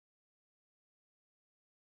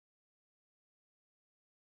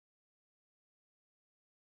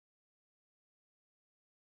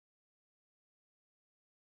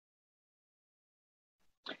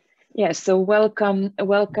Yes, so welcome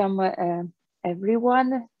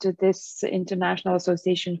everyone to this International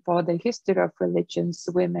Association for the History of Religions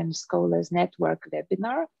Women Scholars Network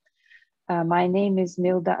webinar. My name is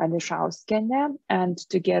Milda Alisauskiene, and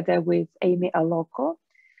together with Amy Aloko,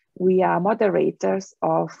 we are moderators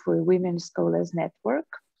of Women Scholars Network.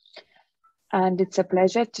 And it's a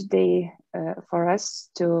pleasure today for us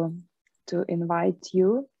to invite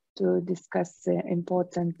you to discuss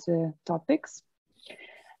important topics.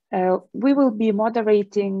 We will be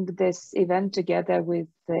moderating this event together with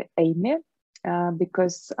Amy,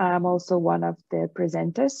 because I'm also one of the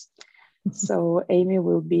presenters. So Amy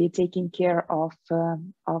will be taking care of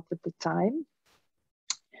the time.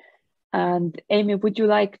 And Amy, would you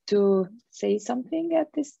like to say something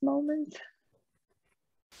at this moment?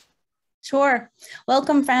 Sure.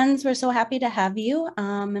 Welcome, friends. We're so happy to have you.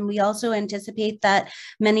 And we also anticipate that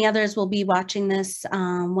many others will be watching this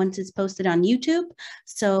once it's posted on YouTube.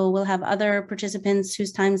 So we'll have other participants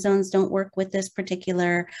whose time zones don't work with this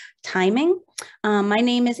particular timing. My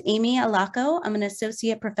name is Amy Aloko. I'm an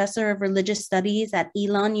associate professor of religious studies at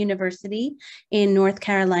Elon University in North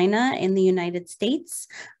Carolina in the United States.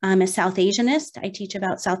 I'm a South Asianist. I teach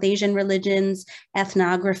about South Asian religions,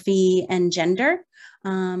 ethnography, and gender.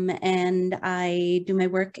 And I do my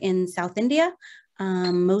work in South India,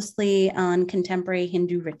 mostly on contemporary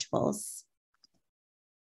Hindu rituals.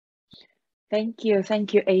 Thank you,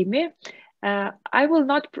 Amy. I will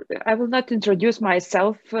not introduce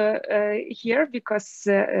myself here because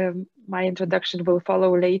my introduction will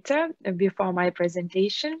follow later before my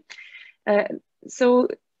presentation. So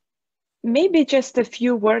maybe just a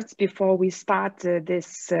few words before we start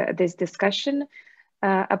this discussion.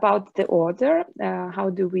 About the order, how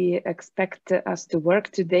do we expect us to work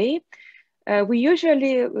today? We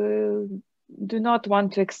usually do not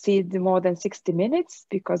want to exceed more than 60 minutes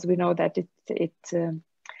because we know that it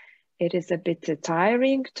is a bit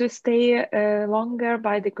tiring to stay longer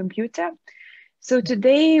by the computer. So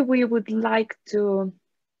today we would like to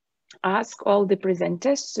ask all the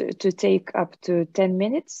presenters to take up to 10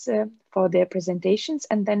 minutes for their presentations,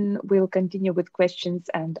 and then we'll continue with questions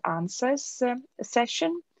and answers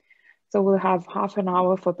session. So we'll have half an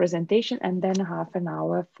hour for presentation and then half an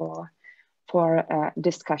hour for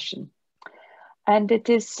discussion. And it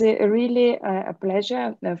is really a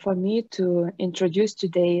pleasure for me to introduce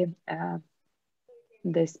today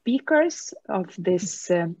the speakers of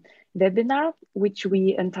this webinar, which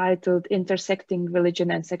we entitled Intersecting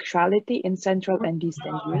Religion and Sexuality in Central and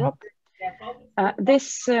Eastern Europe.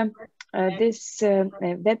 This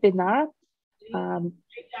webinar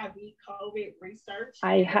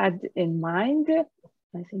I had in mind.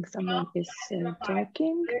 I think someone is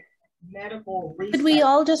talking. Could we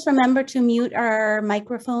all just remember to mute our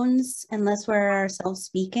microphones unless we're ourselves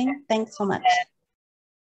speaking? Thanks so much.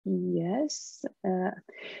 Yes.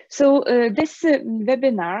 So this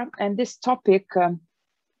webinar and this topic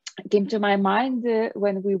came to my mind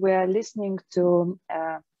when we were listening to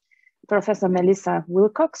Professor Melissa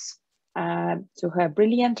Wilcox, to her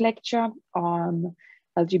brilliant lecture on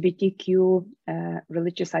LGBTQ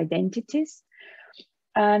religious identities.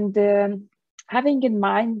 And having in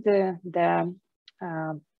mind the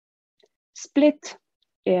split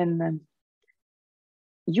in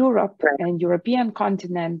Europe and European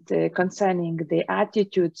continent concerning the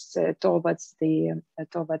attitudes towards the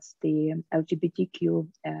LGBTQ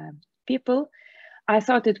people, I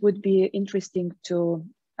thought it would be interesting to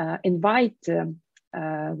invite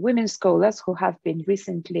women scholars who have been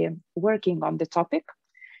recently working on the topic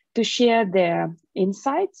to share their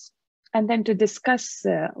insights and then to discuss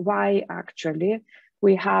why actually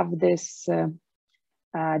we have this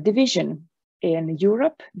division in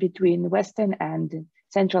Europe between Western and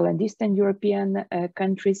Central and Eastern European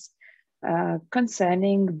countries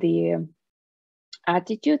concerning the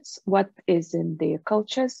attitudes, what is in the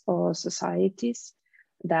cultures or societies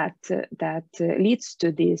that leads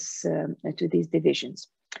to these divisions.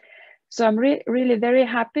 So I'm really very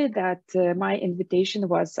happy that my invitation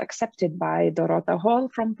was accepted by Dorota Hall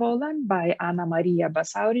from Poland, by Mariya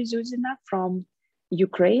Basauri Ziuzina from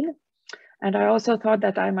Ukraine. And I also thought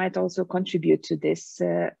that I might also contribute to this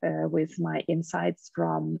with my insights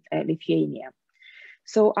from Lithuania.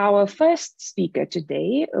 So our first speaker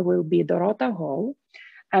today will be Dorota Hall.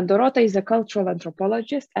 And Dorota is a cultural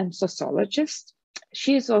anthropologist and sociologist.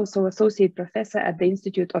 She is also associate professor at the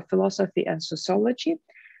Institute of Philosophy and Sociology,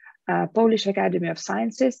 Polish Academy of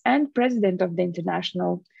Sciences, and president of the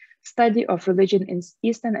International Study of Religion in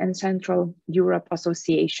Eastern and Central Europe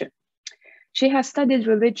Association. She has studied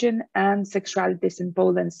religion and sexualities in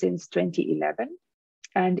Poland since 2011.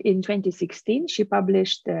 And in 2016, she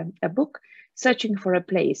published a book Searching for a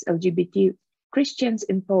Place, LGBT Christians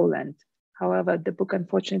in Poland. However, the book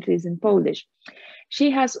unfortunately is in Polish. She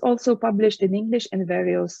has also published in English in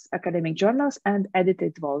various academic journals and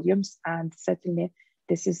edited volumes, and certainly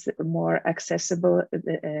this is more accessible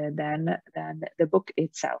than the book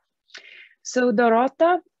itself. So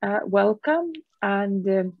Dorota, welcome, and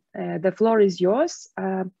the floor is yours.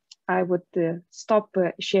 I would stop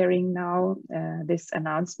sharing now this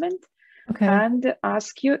announcement, okay, and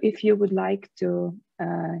ask you if you would like to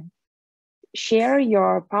share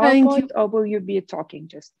your PowerPoint, or will you be talking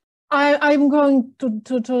just? I'm going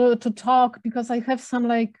to talk because I have some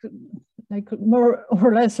like more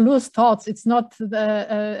or less loose thoughts. It's not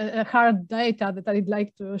the hard data that I'd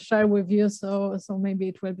like to share with you, so maybe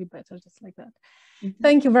it will be better just like that. Mm-hmm.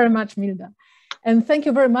 Thank you very much, Milda, and thank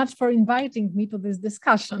you very much for inviting me to this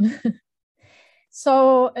discussion.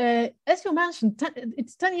 So, as you mentioned,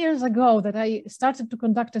 it's 10 years ago that I started to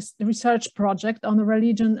conduct a research project on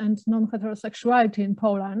religion and non-heterosexuality in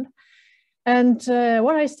Poland. And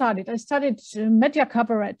what I studied media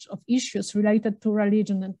coverage of issues related to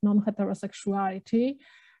religion and non-heterosexuality.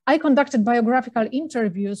 I conducted biographical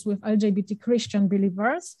interviews with LGBT Christian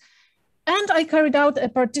believers, and I carried out a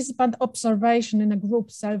participant observation in a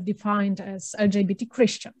group self-defined as LGBT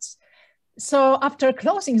Christians. So after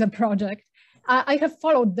closing the project, I have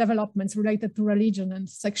followed developments related to religion and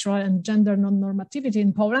sexual and gender non-normativity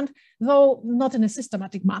in Poland, though not in a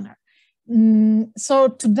systematic manner. So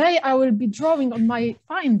today I will be drawing on my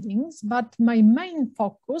findings, but my main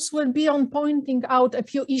focus will be on pointing out a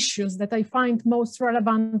few issues that I find most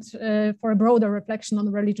relevant for a broader reflection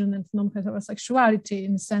on religion and non-heterosexuality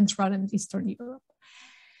in Central and Eastern Europe.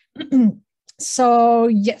 So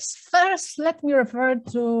yes, first let me refer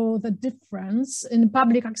to the difference in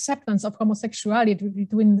public acceptance of homosexuality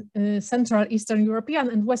between Central Eastern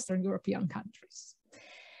European and Western European countries.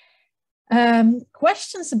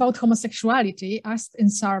 Questions about homosexuality asked in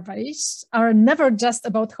surveys are never just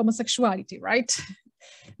about homosexuality, right?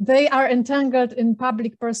 They are entangled in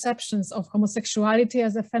public perceptions of homosexuality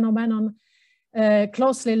as a phenomenon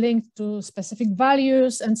closely linked to specific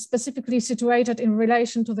values and specifically situated in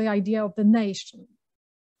relation to the idea of the nation.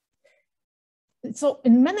 So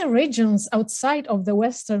in many regions outside of the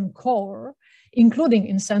Western core, including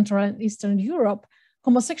in Central and Eastern Europe,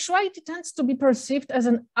 homosexuality tends to be perceived as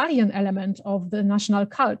an alien element of the national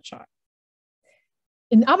culture.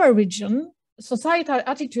 In our region, societal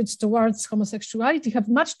attitudes towards homosexuality have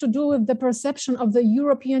much to do with the perception of the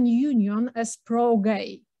European Union as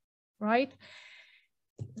pro-gay, right?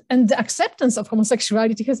 And the acceptance of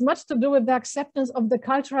homosexuality has much to do with the acceptance of the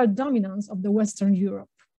cultural dominance of the Western Europe.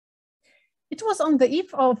 It was on the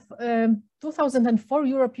eve of 2004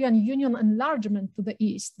 European Union enlargement to the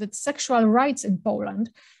East that sexual rights in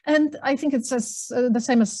Poland, and I think it's the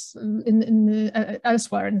same as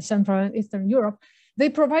elsewhere in Central and Eastern Europe, they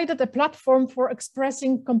provided a platform for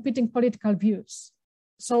expressing competing political views.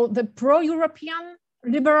 So the pro-European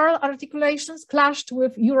liberal articulations clashed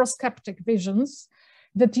with Eurosceptic visions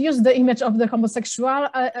that used the image of the homosexual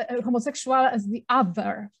as the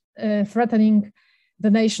other, threatening the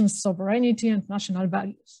nation's sovereignty and national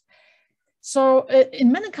values. So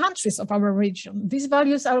in many countries of our region, these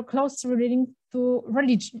values are closely linked to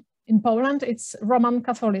religion. In Poland, it's Roman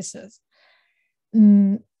Catholicism.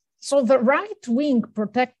 So the right-wing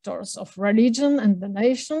protectors of religion and the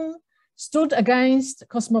nation stood against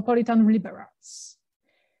cosmopolitan liberals.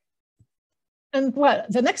 And well,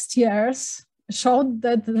 the next years showed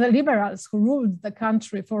that the liberals who ruled the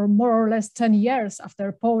country for more or less 10 years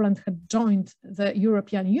after Poland had joined the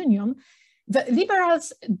European Union, the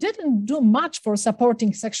liberals didn't do much for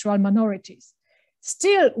supporting sexual minorities.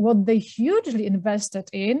 Still, what they hugely invested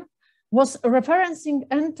in was referencing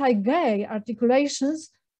anti-gay articulations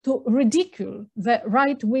to ridicule the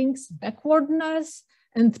right wing's backwardness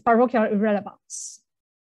and parochial irrelevance.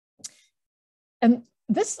 And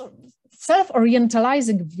this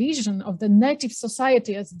self-orientalizing vision of the native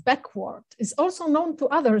society as backward is also known to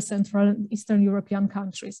other Central and Eastern European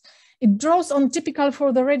countries. It draws on typical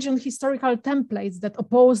for the region historical templates that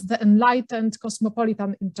oppose the enlightened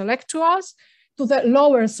cosmopolitan intellectuals to the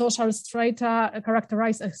lower social strata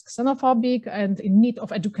characterized as xenophobic and in need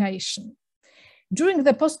of education. During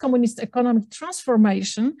the post-communist economic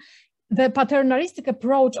transformation, the paternalistic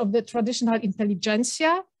approach of the traditional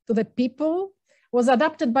intelligentsia to the people was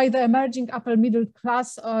adopted by the emerging upper middle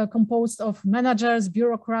class composed of managers,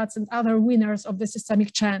 bureaucrats, and other winners of the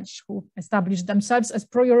systemic change who established themselves as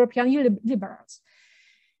pro-European liberals.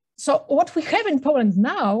 So what we have in Poland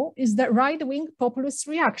now is the right-wing populist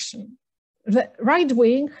reaction. The right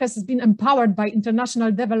wing has been empowered by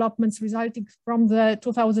international developments resulting from the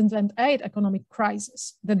 2008 economic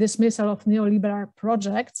crisis, the dismissal of neoliberal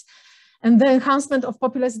projects, and the enhancement of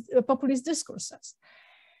populist discourses.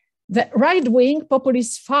 The right-wing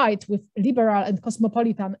populist fight with liberal and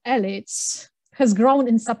cosmopolitan elites has grown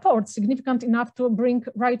in support significant enough to bring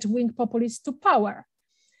right-wing populists to power.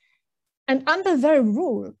 And under their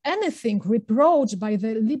rule, anything reproached by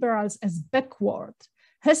the liberals as backward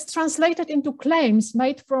has translated into claims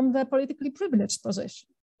made from the politically privileged position.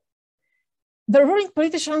 The ruling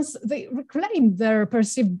politicians, they reclaimed their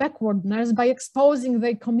perceived backwardness by exposing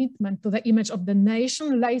their commitment to the image of the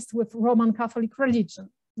nation laced with Roman Catholic religion.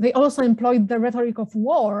 They also employed the rhetoric of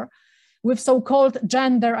war with so-called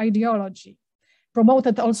gender ideology,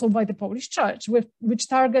 promoted also by the Polish Church, which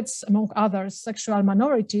targets, among others, sexual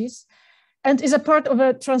minorities, and is a part of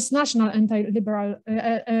a transnational anti-liberal,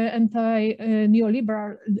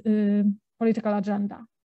 anti-neoliberal political agenda.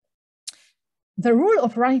 The rule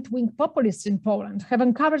of right-wing populists in Poland have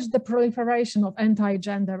encouraged the proliferation of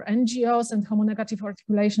anti-gender NGOs and homonegative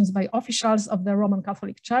articulations by officials of the Roman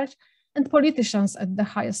Catholic Church and politicians at the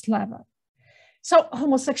highest level. So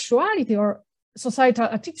homosexuality or societal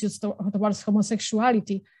attitudes towards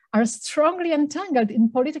homosexuality are strongly entangled in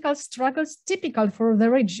political struggles typical for the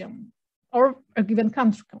region or a given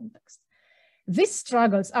country context. These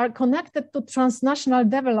struggles are connected to transnational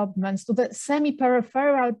developments, to the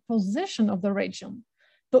semi-peripheral position of the region,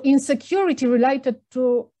 to insecurity related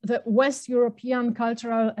to the West European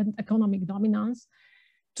cultural and economic dominance,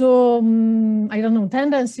 to,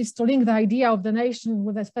 tendencies to link the idea of the nation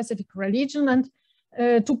with a specific religion, and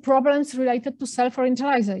to problems related to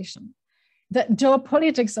self-orientalization. The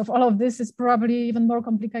geopolitics of all of this is probably even more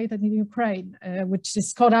complicated in Ukraine, which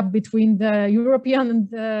is caught up between the European and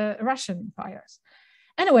the Russian empires.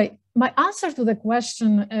 Anyway, my answer to the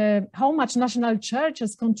question, how much national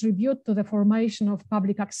churches contribute to the formation of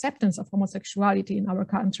public acceptance of homosexuality in our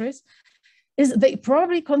countries, is they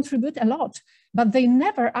probably contribute a lot, but they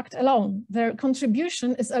never act alone. Their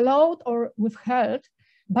contribution is allowed or withheld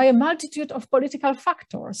by a multitude of political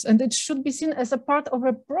factors, and it should be seen as a part of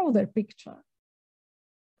a broader picture,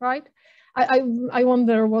 right? I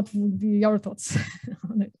wonder what would be your thoughts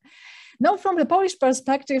on it. Now, from the Polish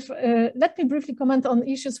perspective, let me briefly comment on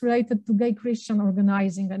issues related to gay Christian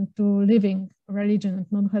organizing and to living religion and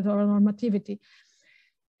non-heteronormativity.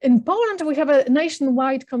 In Poland, we have a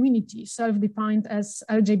nationwide community self-defined as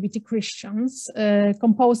LGBT Christians,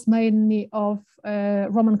 composed mainly of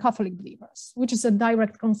Roman Catholic believers, which is a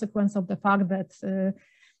direct consequence of the fact that,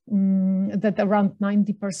 that around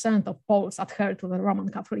 90% of Poles adhere to the Roman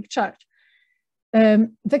Catholic Church.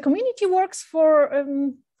 The community works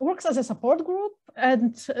as a support group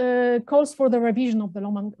and calls for the revision of the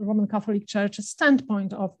Roman Catholic Church's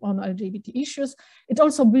standpoint on LGBT issues. It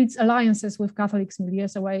also builds alliances with Catholics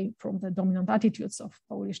milieux away from the dominant attitudes of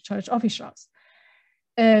Polish church officials.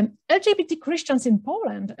 LGBT Christians in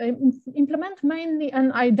Poland implement mainly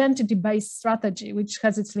an identity-based strategy, which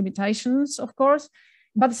has its limitations, of course,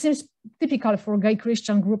 but seems typical for gay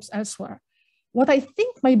Christian groups elsewhere. What I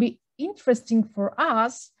think may be interesting for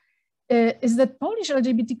us is that Polish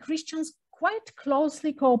LGBT Christians quite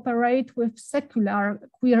closely cooperate with secular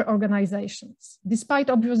queer organizations, despite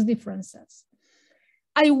obvious differences.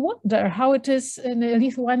 I wonder how it is in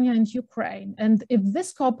Lithuania and Ukraine, and if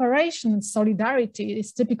this cooperation and solidarity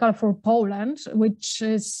is typical for Poland, which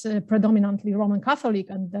is predominantly Roman Catholic,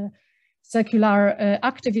 and the secular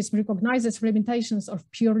activism recognizes limitations of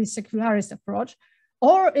purely secularist approach,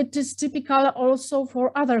 or it is typical also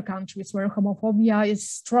for other countries where homophobia is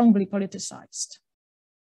strongly politicized.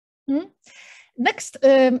 Next,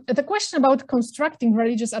 the question about constructing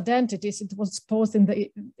religious identities, it was posed in the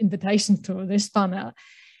invitation to this panel.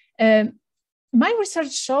 My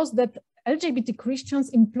research shows that LGBT Christians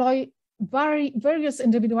employ various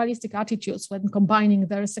individualistic attitudes when combining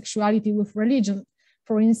their sexuality with religion.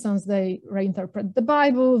 For instance, they reinterpret the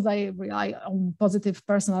Bible, they rely on positive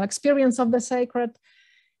personal experience of the sacred,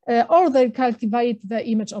 or they cultivate the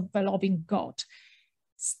image of a loving God.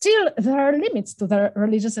 Still, there are limits to their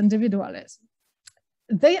religious individualism.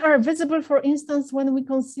 They are visible, for instance, when we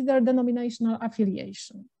consider denominational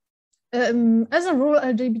affiliation. As a rule,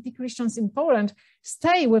 LGBT Christians in Poland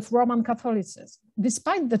stay with Roman Catholicism,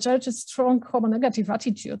 despite the church's strong homonegative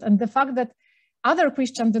attitude and the fact that other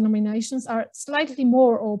Christian denominations are slightly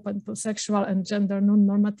more open to sexual and gender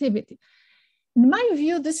non-normativity. In my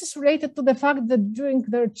view, this is related to the fact that during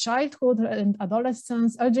their childhood and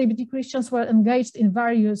adolescence, LGBT Christians were engaged in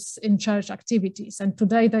various in-church activities, and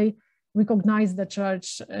today they recognize the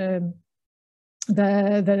church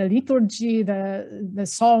the liturgy, the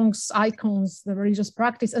songs, icons, the religious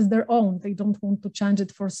practice as their own. They don't want to change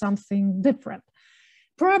it for something different.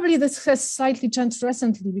 Probably this has slightly changed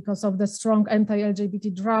recently because of the strong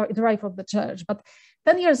anti-LGBT drive of the church. But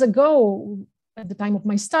 10 years ago, at the time of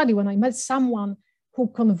my study, when I met someone who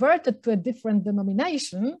converted to a different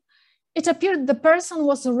denomination, it appeared the person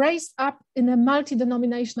was raised up in a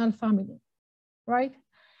multi-denominational family, right?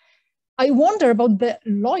 I wonder about the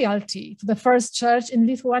loyalty to the first church in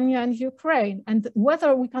Lithuania and Ukraine, and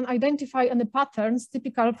whether we can identify any patterns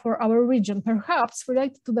typical for our region, perhaps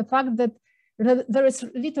related to the fact that there is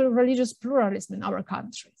little religious pluralism in our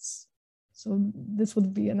countries. So this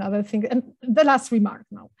would be another thing. And the last remark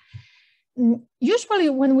now. Usually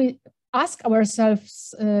when we ask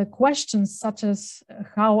ourselves questions such as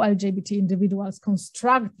how LGBT individuals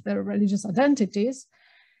construct their religious identities,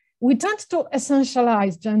 we tend to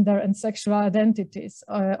essentialize gender and sexual identities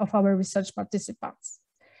of our research participants.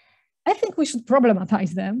 I think we should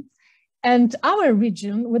problematize them. And our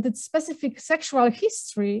region, with its specific sexual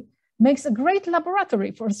history, makes a great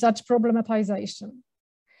laboratory for such problematization.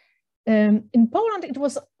 In Poland, it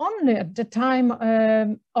was only at the time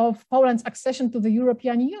of Poland's accession to the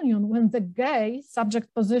European Union when the gay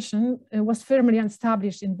subject position was firmly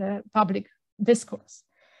established in the public discourse.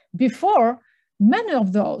 Before, many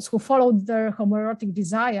of those who followed their homoerotic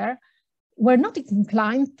desire were not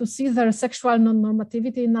inclined to see their sexual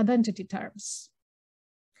non-normativity in identity terms.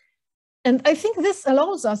 And I think this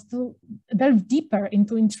allows us to delve deeper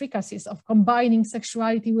into intricacies of combining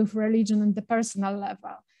sexuality with religion and the personal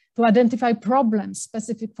level, to identify problems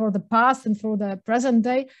specific for the past and for the present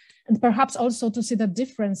day, and perhaps also to see the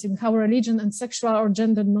difference in how religion and sexual or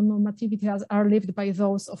gender non-normativity are lived by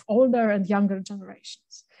those of older and younger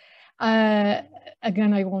generations.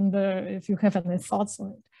 Again, I wonder if you have any thoughts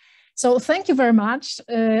on it. So thank you very much.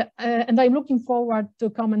 And I'm looking forward to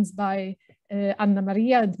comments by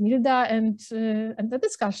Mariya and Milda and the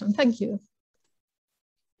discussion. Thank you.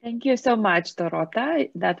 Thank you so much, Dorota.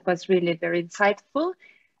 That was really very insightful.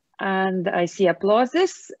 And I see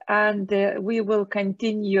applauses, and we will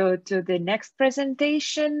continue to the next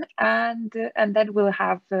presentation, and then we'll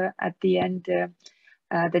have at the end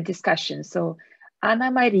the discussion. So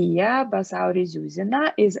Mariya Basauri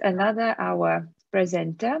Ziuzina is another our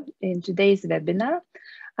presenter in today's webinar.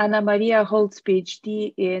 Mariya holds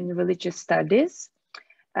PhD in religious studies.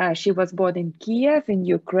 She was born in Kiev in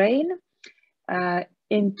Ukraine from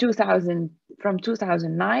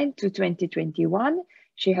 2009 to 2021.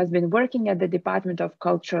 She has been working at the Department of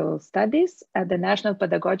Cultural Studies at the National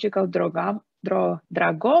Pedagogical Dragomanov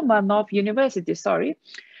University,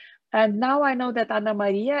 And now I know that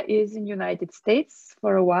Mariya is in the United States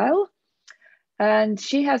for a while. And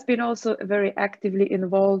she has been also very actively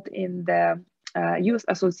involved in the Youth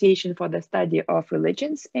Association for the Study of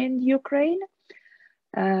Religions in Ukraine.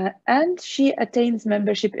 And she attains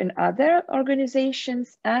membership in other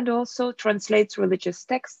organizations and also translates religious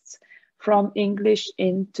texts from English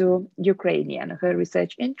into Ukrainian. Her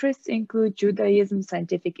research interests include Judaism,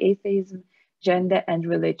 scientific atheism, gender, and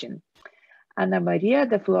religion. Mariya,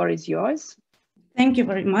 the floor is yours. Thank you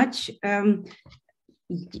very much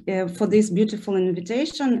for this beautiful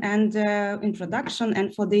invitation and introduction,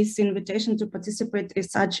 and for this invitation to participate in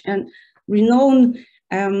such a renowned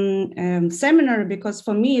seminar, because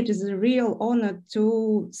for me it is a real honor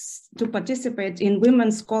to participate in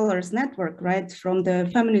Women Scholars Network, right, from the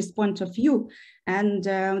feminist point of view, and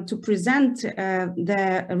to present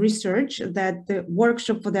the research that the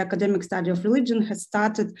workshop for the academic study of religion has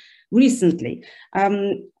started recently.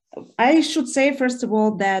 I should say, first of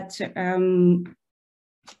all, that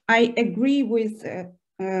I agree with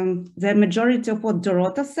the majority of what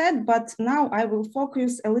Dorota said, but now I will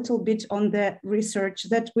focus a little bit on the research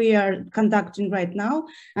that we are conducting right now.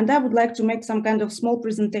 And I would like to make some kind of small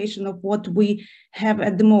presentation of what we have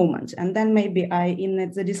at the moment. And then maybe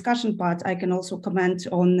in the discussion part, I can also comment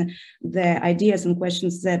on the ideas and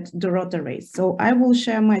questions that Dorota raised. So I will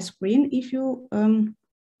share my screen if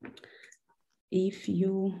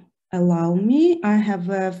you allow me. I have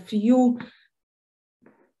a few.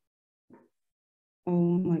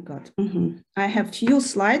 Oh my God. I have few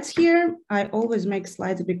slides here. I always make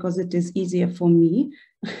slides because it is easier for me.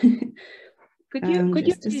 Could you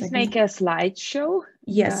please make a slideshow?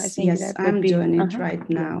 Yes, I'm doing it right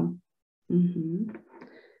now.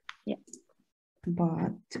 Yeah.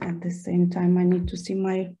 But at the same time, I need to see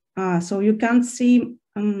my, so you can't see,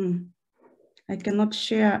 I cannot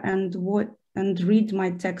share and read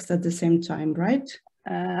my text at the same time, right?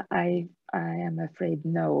 I am afraid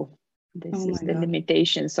no. This is the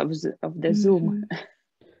limitations of the Zoom.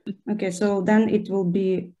 Okay, so then it will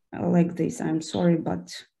be like this. I'm sorry,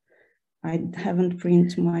 but I haven't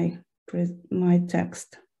printed my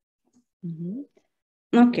text. Mm-hmm.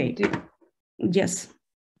 Okay, yes.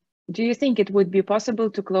 Do you think it would be possible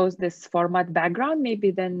to close this format background?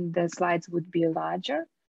 Maybe then the slides would be larger.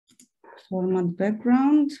 Format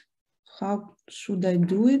background, how should I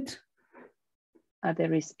do it?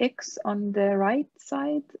 There is X on the right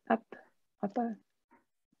side, upper.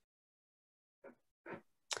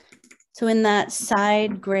 So in that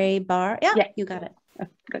side gray bar, yeah. You got it.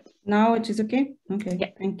 Good. Now it is okay? Okay,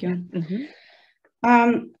 yeah. Thank you. Mm-hmm.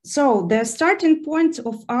 So the starting point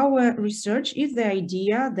of our research is the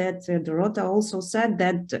idea that Dorota also said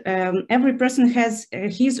that every person has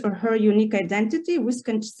his or her unique identity, which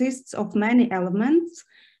consists of many elements.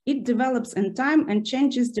 It develops in time and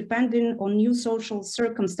changes depending on new social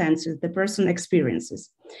circumstances the person experiences.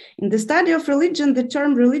 In the study of religion, the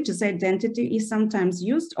term religious identity is sometimes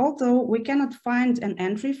used, although we cannot find an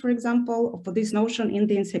entry, for example, for this notion in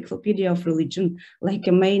the Encyclopedia of Religion, like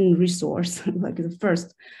a main resource, like the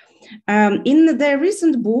first. In their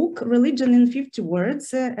recent book, Religion in 50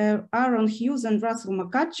 Words, Aaron Hughes and Russell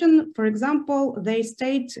McCutcheon, for example, they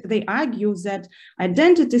argue that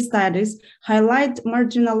identity studies highlight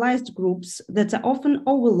marginalized groups that are often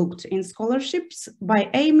overlooked in scholarships by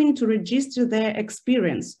aiming to register their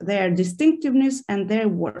experience, their distinctiveness, and their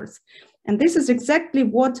worth. And this is exactly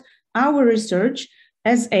what our research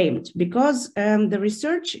has aimed, because the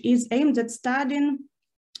research is aimed at studying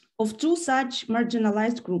of two such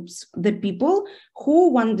marginalized groups, the people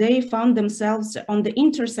who one day found themselves on the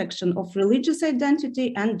intersection of religious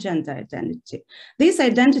identity and gender identity. These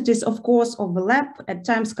identities, of course, overlap, at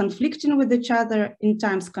times conflicting with each other, in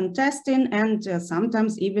times contesting, and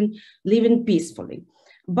sometimes even living peacefully.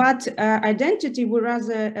 But identity we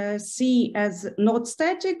rather see as not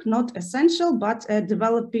static, not essential, but a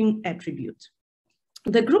developing attribute.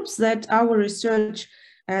 The groups that our research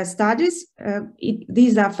studies,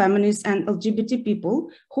 these are feminists and LGBT people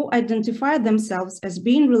who identify themselves as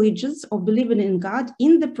being religious or believing in God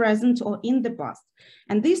in the present or in the past.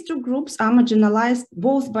 And these two groups are marginalized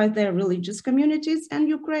both by their religious communities in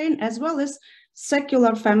Ukraine, as well as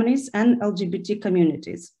secular feminists and LGBT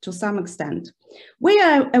communities to some extent. We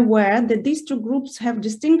are aware that these two groups have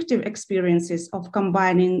distinctive experiences of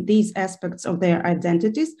combining these aspects of their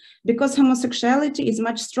identities, because homosexuality is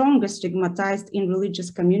much stronger stigmatized in religious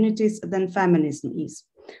communities than feminism is.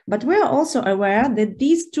 But we are also aware that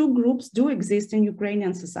these two groups do exist in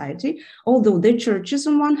Ukrainian society, although the churches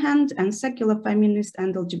on one hand and secular feminist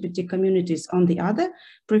and LGBT communities on the other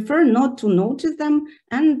prefer not to notice them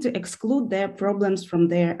and to exclude their problems from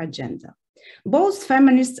their agenda. Both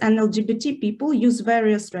feminists and LGBT people use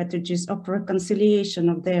various strategies of reconciliation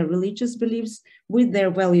of their religious beliefs with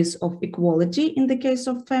their values of equality in the case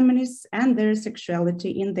of feminists and their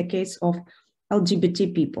sexuality in the case of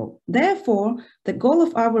LGBT people. Therefore, the goal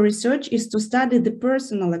of our research is to study the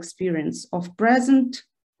personal experience of present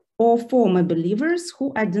or former believers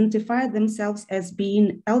who identify themselves as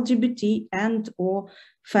being LGBT and or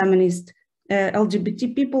feminist,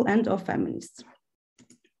 LGBT people and or feminists.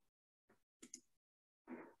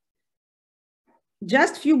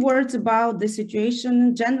 Just a few words about the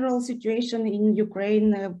situation, general situation in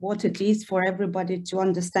Ukraine, what it is for everybody to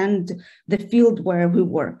understand the field where we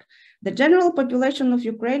work. The general population of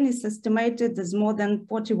Ukraine is estimated as more than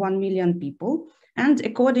 41 million people. And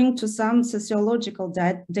according to some sociological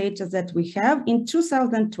data that we have, in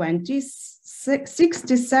 2020,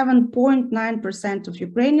 67.9% of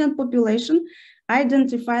Ukrainian population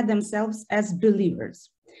identify themselves as believers.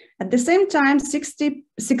 At the same time,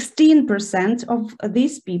 16% of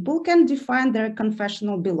these people can define their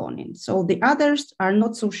confessional belonging. So the others are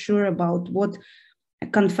not so sure about what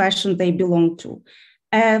confession they belong to.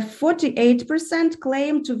 48%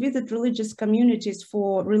 claim to visit religious communities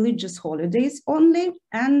for religious holidays only,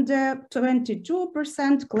 and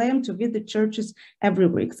 22% claim to visit churches every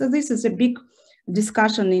week. So this is a big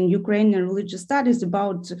discussion in Ukrainian religious studies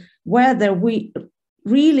about whether we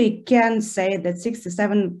really can say that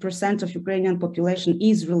 67% of Ukrainian population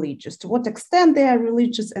is religious, to what extent they are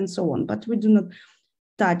religious and so on, but we do not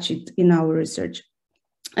touch it in our research.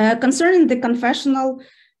 Concerning the confessional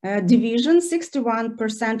division,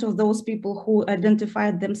 61% of those people who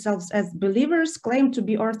identified themselves as believers claim to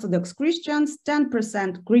be Orthodox Christians,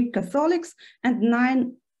 10% Greek Catholics, and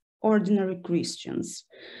 9% ordinary Christians.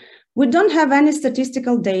 We don't have any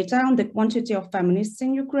statistical data on the quantity of feminists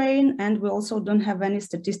in Ukraine, and we also don't have any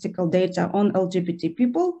statistical data on LGBT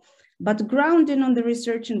people. But grounding on the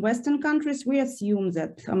research in Western countries, we assume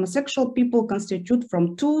that homosexual people constitute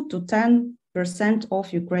from 2 to 10%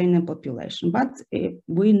 of Ukrainian population. But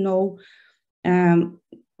we know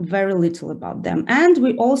very little about them. And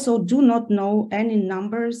we also do not know any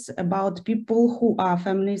numbers about people who are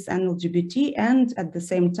feminists and LGBT, and at the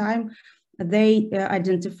same time, they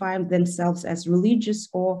identify themselves as religious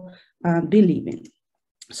or believing.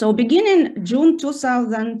 So beginning June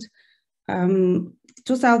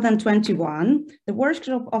 2021, the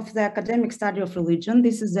workshop of the Academic Study of Religion,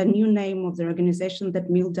 this is the new name of the organization that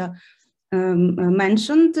Milda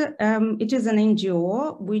mentioned. It is an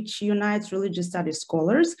NGO which unites religious studies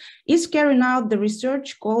scholars, is carrying out the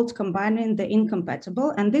research called Combining the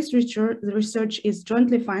Incompatible, and this research is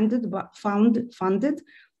jointly funded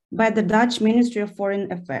by the Dutch Ministry of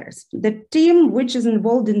Foreign Affairs. The team which is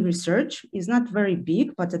involved in research is not very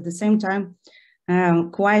big, but at the same time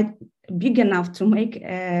quite big enough to make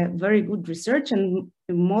a very good research, and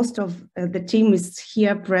most of the team is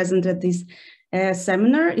here present at this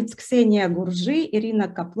seminar. It's Ksenia Gurji, Irina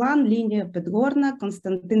Kaplan, Linia Pedgorna,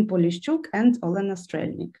 Konstantin Polishchuk, and Olena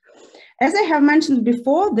Strelnik. As I have mentioned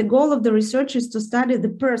before, the goal of the research is to study the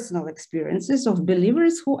personal experiences of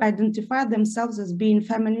believers who identify themselves as being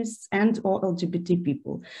feminists and or LGBT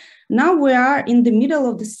people. Now we are in the middle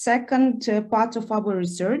of the second part of our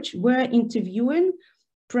research. We're interviewing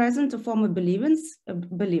present or former believers.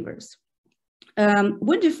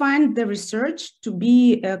 We defined the research to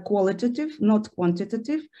be qualitative, not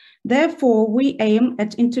quantitative. Therefore, we aim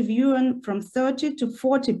at interviewing from 30 to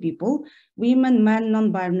 40 people, women, men,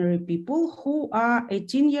 non-binary people who are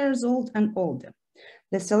 18 years old and older.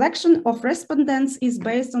 The selection of respondents is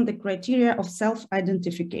based on the criteria of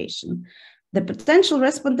self-identification. The potential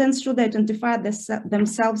respondents should identify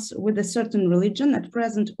themselves with a certain religion at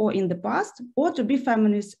present or in the past, or to be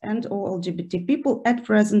feminists and or LGBT people at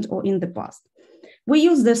present or in the past. We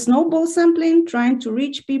use the snowball sampling, trying to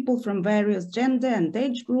reach people from various gender and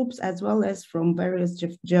age groups, as well as from various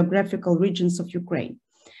geographical regions of Ukraine.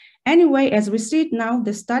 Anyway, as we see it now,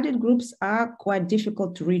 the studied groups are quite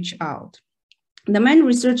difficult to reach out. The main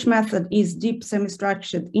research method is deep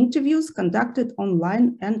semi-structured interviews conducted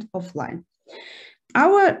online and offline.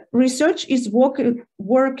 Our research is work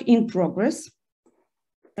in progress,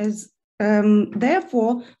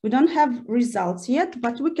 therefore, we don't have results yet,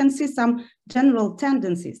 but we can see some general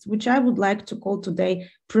tendencies, which I would like to call today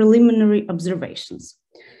preliminary observations.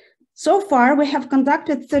 So far, we have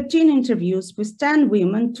conducted 13 interviews with 10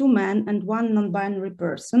 women, 2 men, and 1 non-binary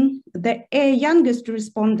person. The youngest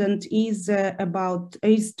respondent is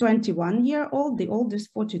 21 years old, the oldest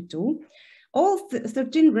 42. All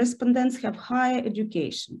 13 respondents have higher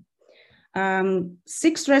education.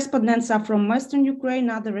 6 respondents are from Western Ukraine,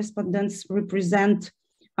 other respondents represent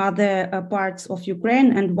other parts of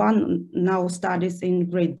Ukraine, and 1 now studies in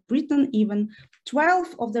Great Britain even.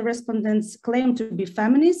 12 of the respondents claim to be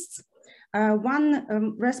feminists.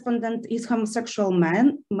 1 respondent is homosexual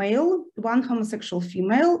male, 1 homosexual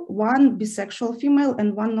female, 1 bisexual female,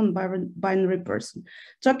 and 1 non-binary person.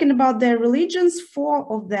 Talking about their religions, 4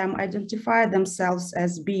 of them identify themselves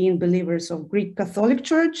as being believers of Greek Catholic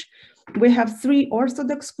Church. We have 3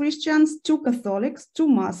 Orthodox Christians, 2 Catholics, 2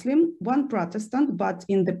 Muslim, 1 Protestant, but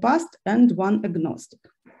in the past, and 1 agnostic.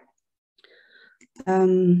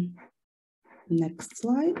 Next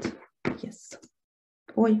slide. Yes.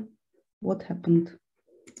 Oi, what happened?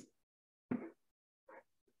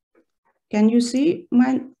 Can you see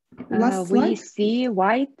my last slide? We see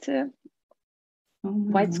white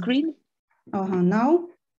screen. Now?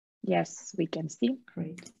 Yes, we can see.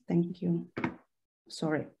 Great, thank you.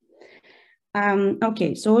 Sorry.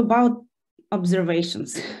 Okay, so about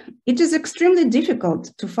observations. It is extremely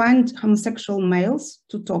difficult to find homosexual males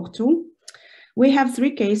to talk to. We have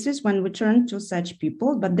 3 cases when we turn to such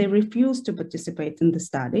people, but they refuse to participate in the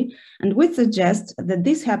study. And we suggest that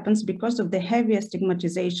this happens because of the heavier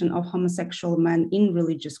stigmatization of homosexual men in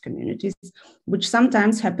religious communities, which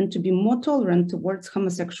sometimes happen to be more tolerant towards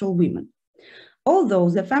homosexual women. Although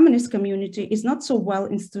the feminist community is not so well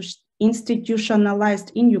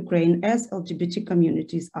institutionalized in Ukraine as LGBT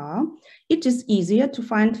communities are, it is easier to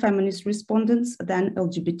find feminist respondents than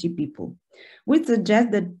LGBT people. We suggest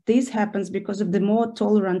that this happens because of the more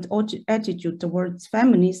tolerant attitude towards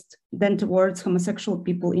feminists than towards homosexual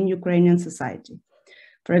people in Ukrainian society.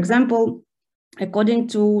 For example, according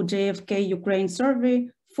to JFK Ukraine survey,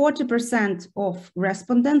 40% of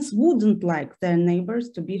respondents wouldn't like their neighbors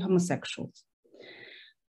to be homosexuals.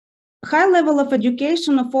 High level of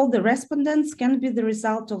education of all the respondents can be the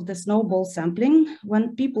result of the snowball sampling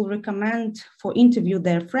when people recommend for interview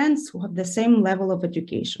their friends who have the same level of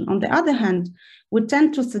education. On the other hand, we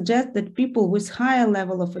tend to suggest that people with higher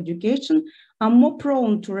level of education are more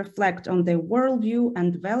prone to reflect on their worldview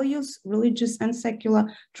and values, religious and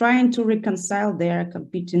secular, trying to reconcile their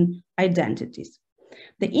competing identities.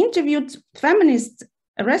 The interviewed feminist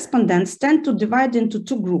respondents tend to divide into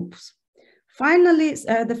two groups. Finally,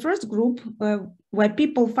 the first group, where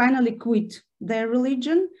people finally quit their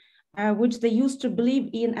religion, which they used to believe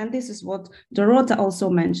in, and this is what Dorota also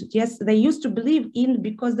mentioned. Yes, they used to believe in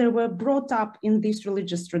because they were brought up in this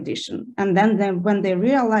religious tradition. And then when they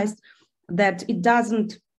realized that it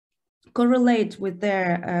doesn't correlate with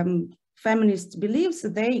their feminist beliefs,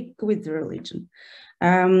 they quit the religion.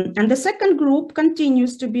 And the second group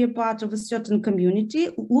continues to be a part of a certain community,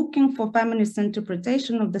 looking for feminist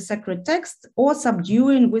interpretation of the sacred text or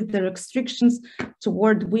subduing with the restrictions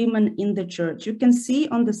toward women in the church. You can see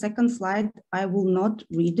on the second slide, I will not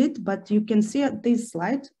read it, but you can see at this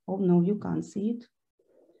slide. Oh no, you can't see it.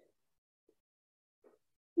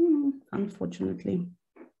 Unfortunately.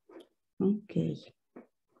 Okay.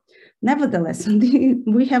 Nevertheless,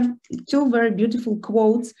 we have two very beautiful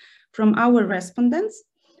quotes from our respondents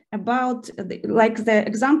about the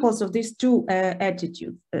examples of these two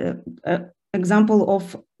attitudes, example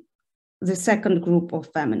of the second group of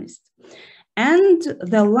feminists. And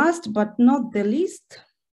the last but not the least,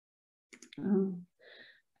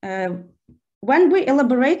 when we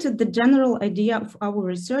elaborated the general idea of our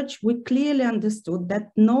research, we clearly understood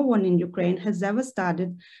that no one in Ukraine has ever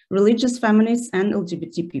studied religious feminists and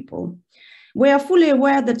LGBT people. We are fully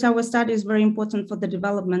aware that our study is very important for the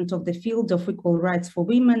development of the field of equal rights for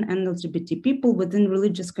women and LGBT people within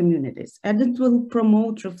religious communities, and it will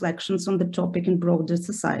promote reflections on the topic in broader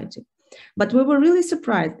society. But we were really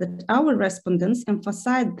surprised that our respondents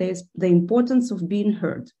emphasized the importance of being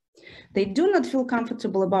heard. They do not feel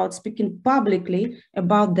comfortable about speaking publicly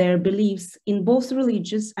about their beliefs in both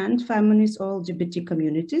religious and feminist or LGBT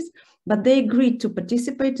communities, but they agreed to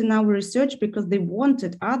participate in our research because they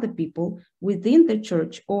wanted other people within the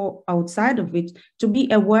church or outside of it to be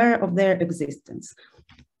aware of their existence,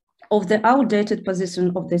 of the outdated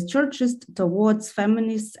position of these churches towards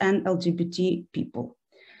feminists and LGBT people.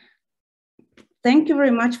 Thank you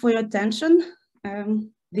very much for your attention.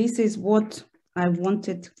 This is what I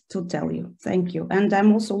wanted to tell you. Thank you. And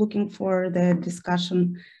I'm also looking for the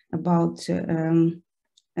discussion about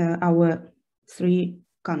our three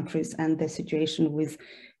countries and the situation with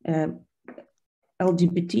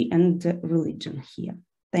LGBT and religion here.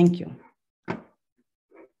 Thank you.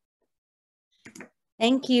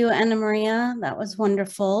 Thank you, Anna Maria. That was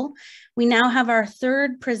wonderful. We now have our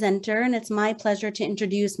third presenter, and it's my pleasure to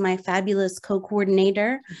introduce my fabulous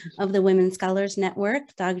co-coordinator of the Women Scholars Network,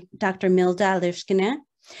 Dr. Milda Alisauskiene.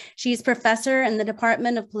 She's professor in the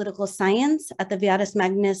Department of Political Science at the Viadas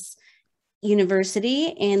Magnus University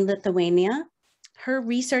in Lithuania. Her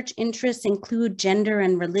research interests include gender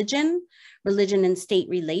and religion, religion and state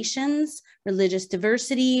relations, religious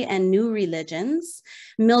diversity, and new religions.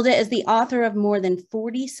 Milda is the author of more than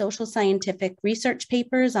 40 social scientific research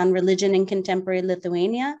papers on religion in contemporary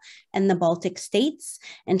Lithuania and the Baltic states,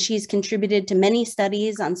 and she's contributed to many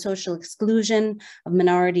studies on social exclusion of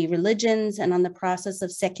minority religions and on the process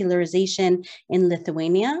of secularization in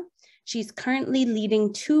Lithuania. She's currently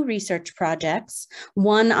leading two research projects,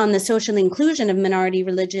 one on the social inclusion of minority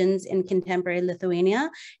religions in contemporary Lithuania,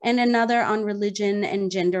 and another on religion and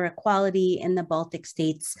gender equality in the Baltic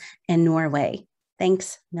states and Norway.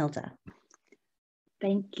 Thanks, Milda.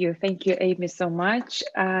 Thank you, Amy, so much.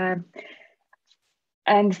 And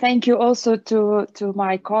thank you also to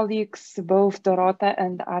my colleagues, both Dorota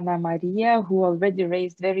and Anna Maria, who already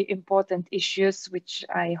raised very important issues, which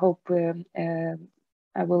I hope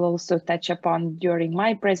I will also touch upon during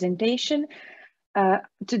my presentation.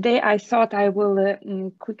 Today, I thought I will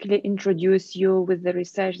quickly introduce you with the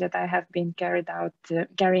research that I have been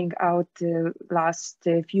carrying out last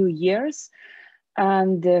few years.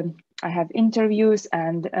 And I have interviews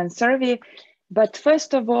and survey. But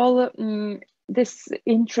first of all, this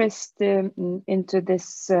interest into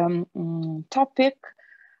this topic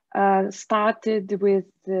started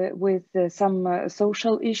with some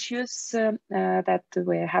social issues that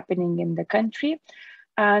were happening in the country,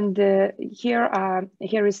 and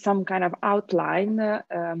here is some kind of outline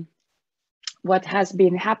what has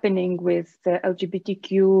been happening with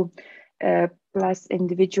LGBTQ plus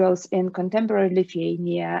individuals in contemporary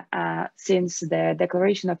Lithuania since the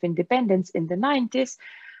Declaration of Independence in the 90s.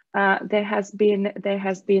 There has been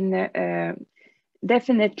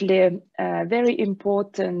definitely very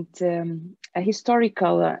important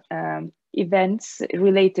historical events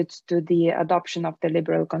related to the adoption of the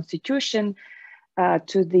liberal constitution,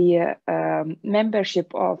 to the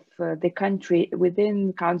membership of the country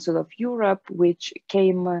within Council of Europe, which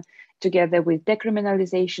came together with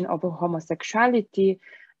decriminalization of homosexuality.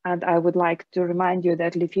 And I would like to remind you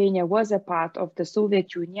that Lithuania was a part of the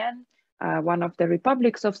Soviet Union one of the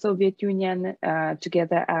republics of Soviet Union,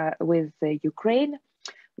 together with Ukraine,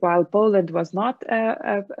 while Poland was not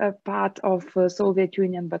a part of Soviet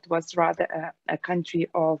Union, but was rather a country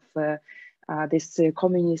of this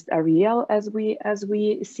communist area as we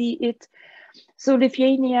see it. So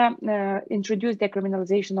Lithuania introduced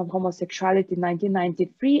decriminalization of homosexuality in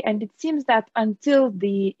 1993, and it seems that until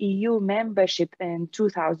the EU membership in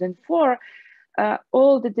 2004,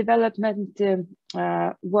 all the development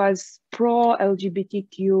was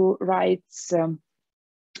pro-LGBTQ rights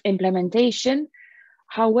implementation.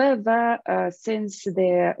 However, since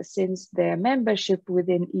the membership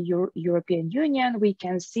within European Union, we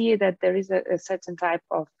can see that there is a certain type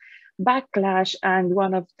of backlash, and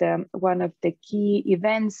one of the key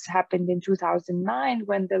events happened in 2009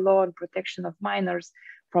 when the law on protection of minors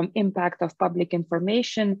from impact of public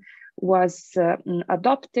information was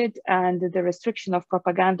adopted, and the restriction of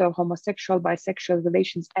propaganda of homosexual, bisexual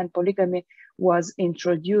relations and polygamy was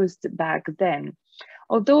introduced back then.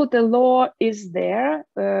 Although the law is there,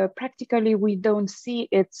 practically we don't see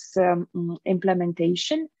its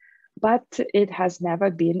implementation, but it has never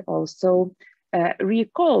been also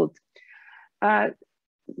recalled.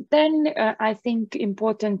 Then I think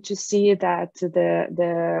important to see that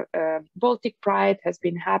the Baltic Pride has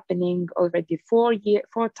been happening already four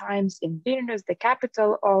times in Vilnius, the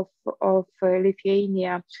capital of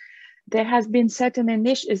Lithuania. There has been certain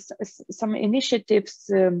some initiatives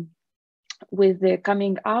with the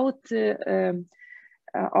coming out of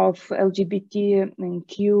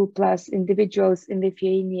LGBTQ plus individuals in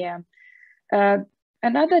Lithuania.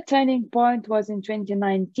 Another turning point was in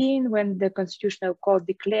 2019 when the Constitutional Court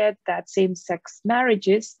declared that same-sex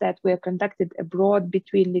marriages that were conducted abroad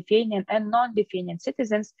between Lithuanian and non-Lithuanian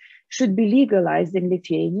citizens should be legalized in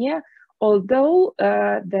Lithuania, although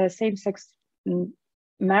the same-sex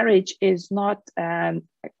marriage is not a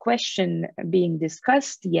question being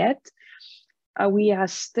discussed yet. We are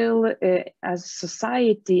still, as a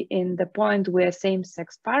society, in the point where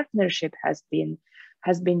same-sex partnership has been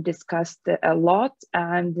discussed a lot,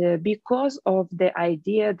 and because of the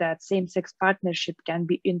idea that same-sex partnership can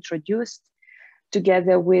be introduced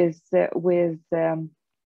together with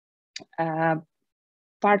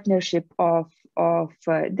partnership of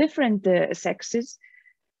different sexes,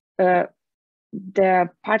 the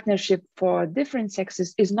partnership for different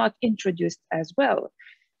sexes is not introduced as well.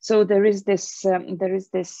 So there is this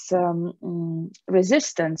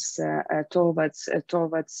resistance towards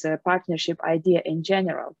partnership idea in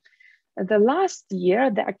general. The last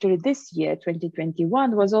year, actually this year,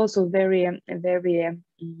 2021, was also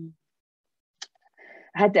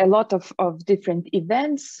had a lot of different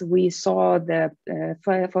events. We saw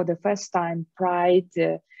for the first time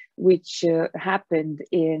Pride, which happened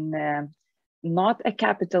in not a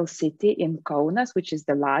capital city, in Kaunas, which is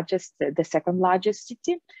the second largest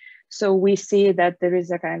city. So we see that there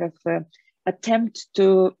is a kind of attempt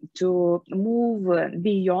to move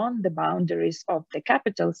beyond the boundaries of the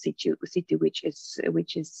capital city, which is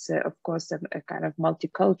of course a kind of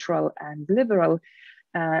multicultural and liberal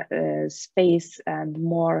space and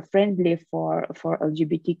more friendly for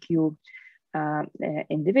LGBTQ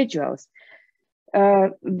individuals.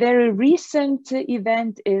 Very recent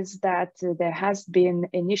event is that there has been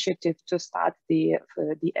initiative to start the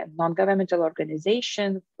non-governmental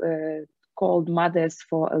organization called Mothers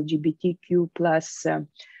for LGBTQ plus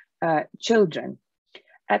Children.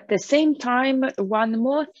 At the same time, one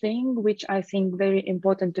more thing which I think very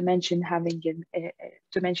important to mention,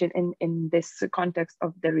 in this context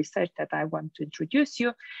of the research that I want to introduce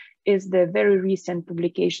you, is the very recent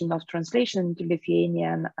publication of translation into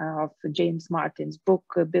Lithuanian of James Martin's book,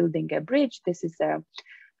 Building a Bridge. This is a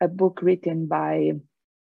book written by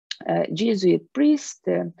a Jesuit priest.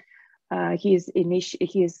 He's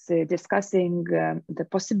discussing the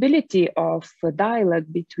possibility of a dialogue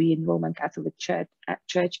between Roman Catholic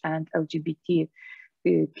Church and LGBTQ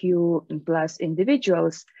plus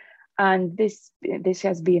individuals. And this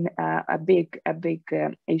has been a big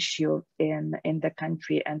issue in the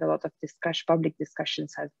country, and a lot of public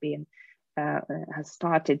discussions has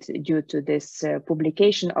started due to this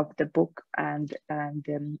publication of the book and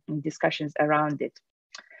discussions around it.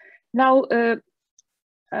 Now,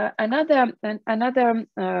 another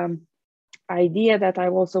idea that I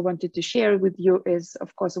also wanted to share with you is,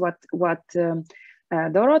 of course, what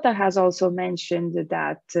Dorota has also mentioned,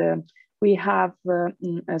 that we have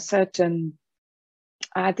a certain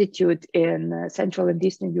attitude in Central and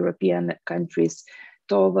Eastern European countries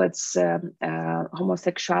towards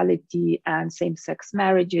homosexuality and same-sex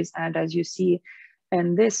marriages. And as you see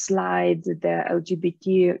in this slide, the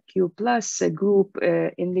LGBTQ plus group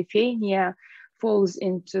in Lithuania falls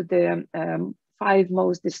into the 5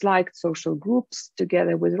 most disliked social groups,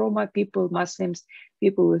 together with Roma people, Muslims,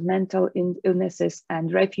 people with mental illnesses,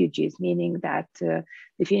 and refugees, meaning that the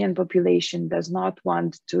Lithuanian population does not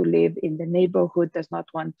want to live in the neighborhood, does not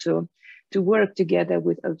want to work together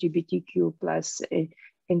with LGBTQ plus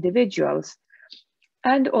individuals.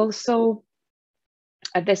 And also,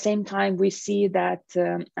 at the same time, we see that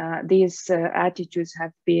these attitudes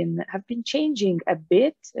have been changing a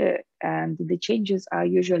bit, and the changes are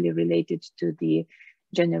usually related to the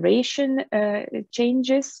generation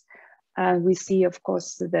changes. We see, of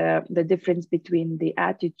course, the difference between the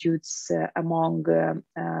attitudes among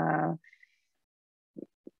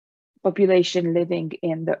population living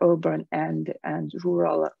in the urban and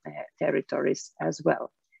rural territories as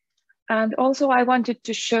well. And also I wanted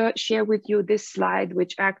to share with you this slide,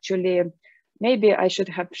 which actually, maybe I should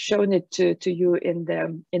have shown it to you in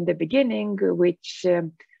the beginning, which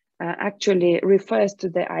actually refers to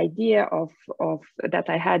the idea of that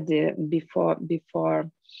I had before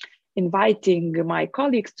inviting my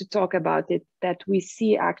colleagues to talk about it, that we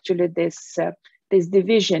see actually this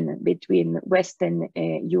division between Western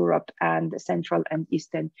Europe and Central and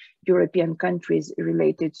Eastern European countries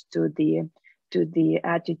related to the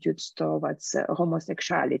attitudes towards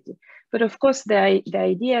homosexuality. But of course, the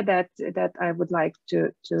idea that I would like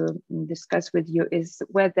to discuss with you is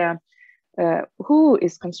whether who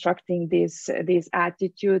is constructing these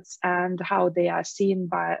attitudes and how they are seen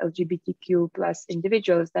by LGBTQ plus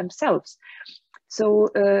individuals themselves. So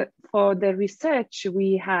for the research,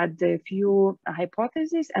 we had a few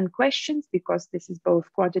hypotheses and questions, because this is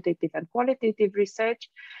both quantitative and qualitative research.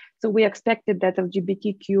 So we expected that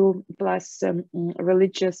LGBTQ plus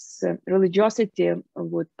religiosity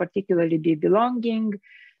would particularly be belonging.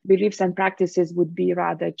 Beliefs and practices would be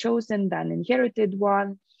rather chosen than inherited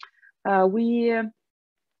one. We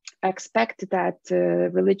expect that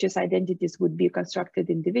religious identities would be constructed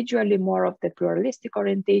individually, more of the pluralistic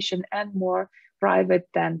orientation and more private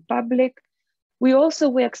than public. We also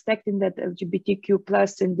were expecting that LGBTQ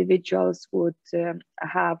plus individuals would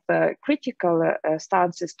have critical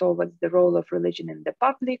stances towards the role of religion in the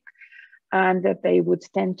public, and that they would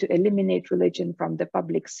tend to eliminate religion from the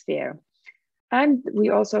public sphere. And we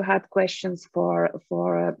also had questions for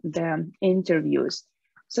the interviews.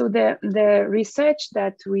 So the research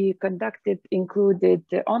that we conducted included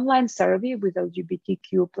the online survey with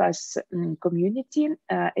LGBTQ plus community.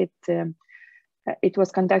 It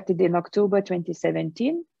was conducted in October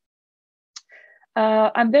 2017.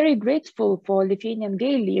 I'm very grateful for Lithuanian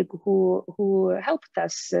Gay League who helped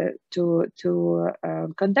us to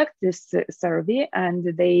conduct this survey, and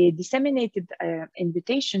they disseminated an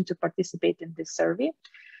invitation to participate in this survey.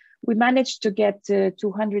 We managed to get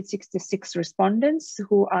 266 respondents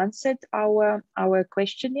who answered our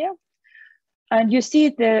questionnaire. And you see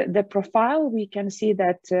the profile. We can see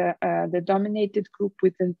that the dominated group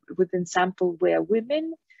within sample were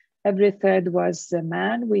women. Every third was a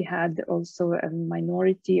man. We had also a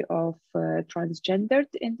minority of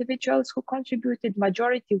transgendered individuals who contributed.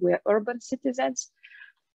 Majority were urban citizens,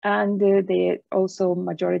 and they also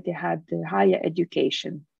majority had higher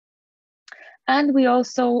education. And we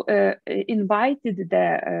also invited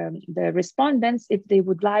the respondents, if they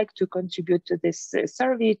would like to contribute to this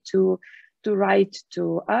survey, to write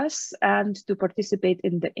to us and to participate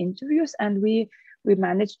in the interviews. And we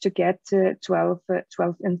managed to get 12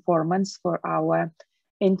 informants for our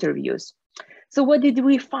interviews. So what did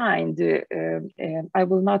we find? I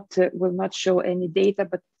will not show any data,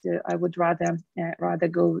 but I would rather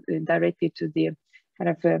go directly to the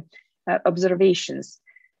kind of observations.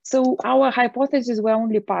 So our hypotheses were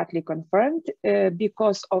only partly confirmed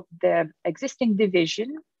because of the existing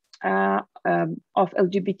division of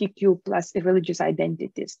LGBTQ plus religious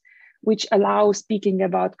identities, which allow speaking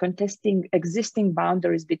about contesting existing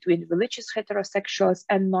boundaries between religious heterosexuals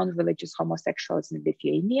and non-religious homosexuals in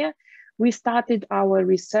Lithuania. We started our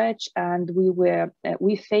research, and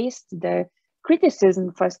we faced the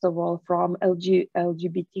criticism, first of all, from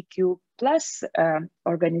LGBTQ plus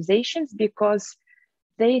organizations, because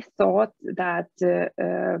they thought that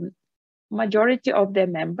majority of their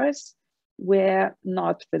members were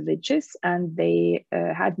not religious, and they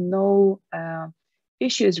had no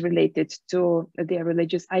issues related to their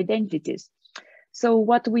religious identities. So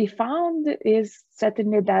what we found is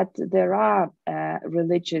certainly that there are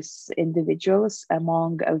religious individuals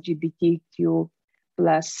among LGBTQ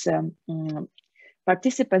plus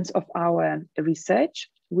participants of our research.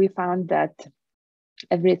 We found that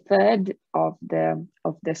every third of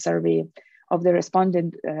the survey of the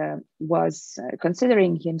respondent was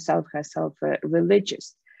considering himself herself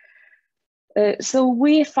religious. So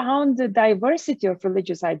we found the diversity of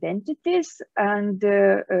religious identities, and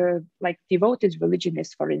like devoted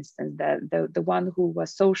religionists, for instance, the one who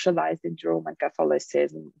was socialized into Roman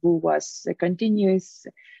Catholicism, who was continuous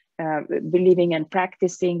believing and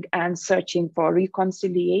practicing and searching for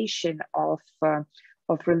reconciliation of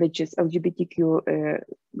religious LGBTQ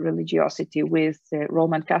religiosity with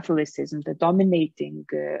Roman Catholicism, the dominating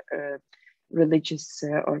religious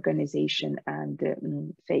organization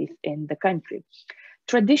and faith in the country.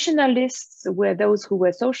 Traditionalists were those who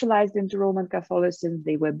were socialized into Roman Catholicism.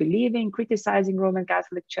 They were believing, criticizing Roman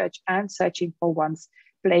Catholic Church and searching for one's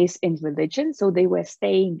place in religion. So they were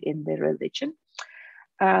staying in the religion.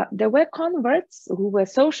 There were converts who were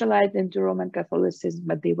socialized into Roman Catholicism,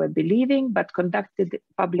 but they were believing, but conducted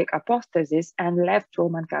public apostasis and left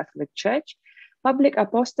Roman Catholic Church. Public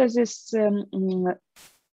apostasis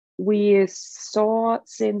we saw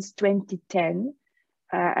since 2010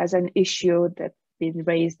 as an issue that's been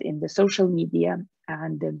raised in the social media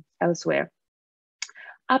and elsewhere.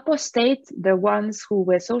 Apostate, the ones who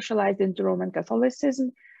were socialized into Roman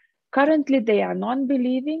Catholicism, currently they are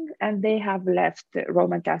non-believing and they have left the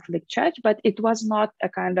Roman Catholic Church, but it was not a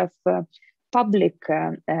kind of public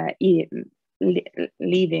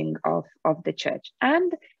leaving of the church.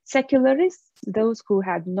 And secularists, those who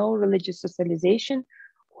had no religious socialization,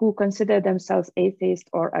 who consider themselves atheists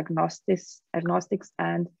or agnostics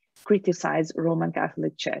and criticize Roman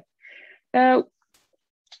Catholic Church.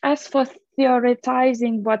 As for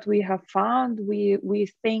theoretizing what we have found, we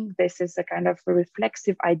think this is a kind of a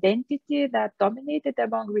reflexive identity that dominated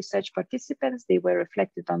among research participants. They were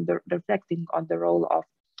reflecting on the role of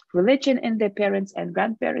religion in their parents' and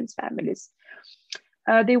grandparents' families.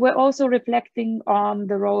 They were also reflecting on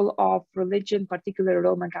the role of religion, particularly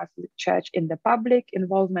Roman Catholic Church, in the public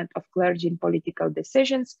involvement of clergy in political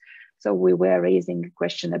decisions. So we were raising a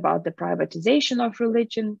question about the privatization of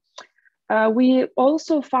religion. We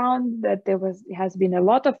also found that there has been a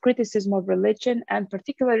lot of criticism of religion, and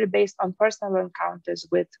particularly based on personal encounters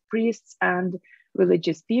with priests and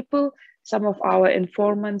religious people. Some of our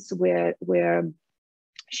informants were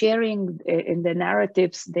sharing in the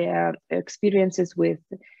narratives their experiences with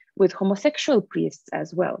homosexual priests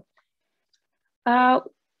as well.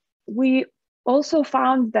 We also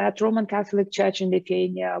found that Roman Catholic Church in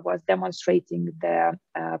Lithuania was demonstrating their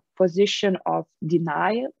position of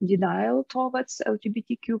denial towards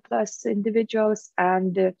LGBTQ plus individuals.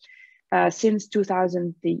 And since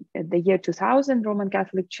the year 2000, Roman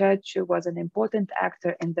Catholic Church was an important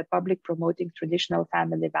actor in the public promoting traditional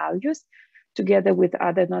family values, together with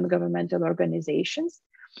other non-governmental organizations.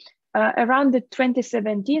 Around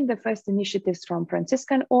 2017, the first initiatives from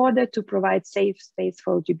Franciscan Order to provide safe space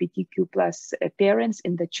for LGBTQ plus parents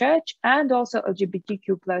in the church and also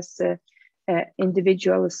LGBTQ plus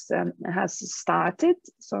individuals has started.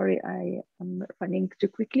 Sorry, I am running too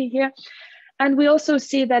quickly here. And we also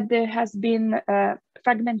see that there has been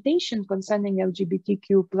fragmentation concerning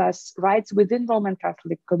LGBTQ plus rights within Roman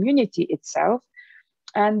Catholic community itself,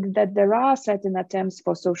 and that there are certain attempts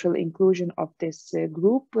for social inclusion of this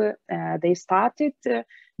group. They started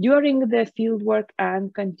during the fieldwork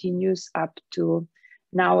and continues up to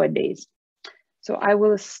nowadays. So I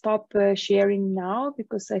will stop sharing now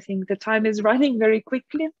because I think the time is running very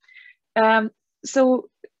quickly. So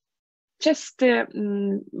just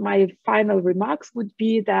my final remarks would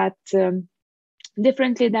be that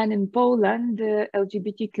differently than in Poland,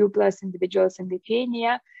 LGBTQ plus individuals in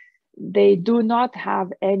Lithuania, they do not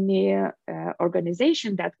have any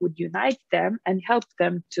organization that would unite them and help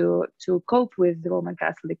them to cope with the Roman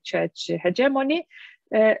Catholic Church hegemony,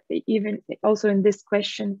 even also in this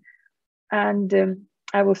question. And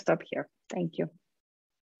I will stop here. Thank you.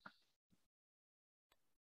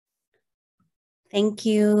 Thank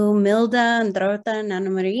you, Milda and Dorota and Anna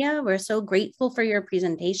Maria. We're so grateful for your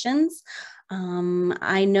presentations.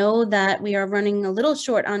 I know that we are running a little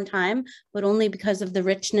short on time, but only because of the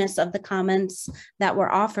richness of the comments that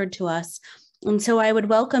were offered to us. And so I would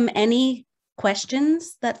welcome any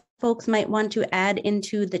questions that folks might want to add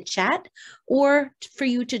into the chat, or for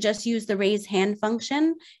you to just use the raise hand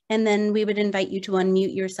function, and then we would invite you to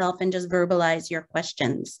unmute yourself and just verbalize your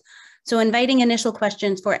questions. So inviting initial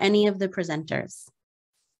questions for any of the presenters.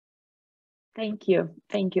 Thank you,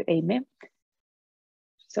 Amy.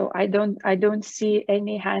 So I don't see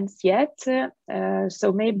any hands yet.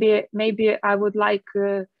 So maybe I would like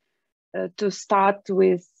to start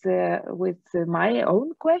with my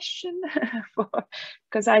own question,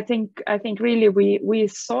 because I think really we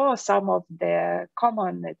saw some of the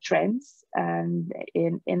common trends and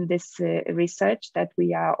in this research that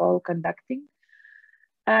we are all conducting,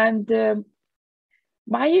 and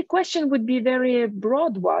My question would be a very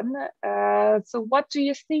broad one. So what do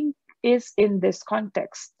you think is in this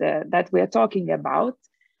context that we're talking about?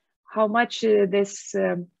 How much this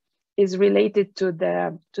is related to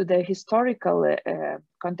the historical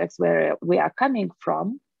context where we are coming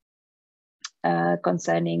from,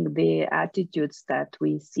 concerning the attitudes that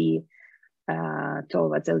we see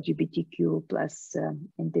towards LGBTQ plus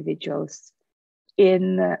individuals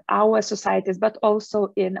in our societies, but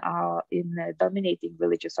also in dominating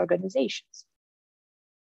religious organizations.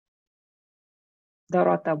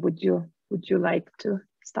 Dorota, would you like to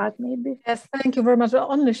start maybe? Yes, thank you very much.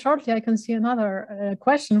 Only shortly, I can see another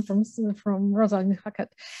question from Rosalind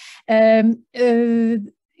Hackett.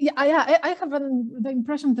 Yeah, I have the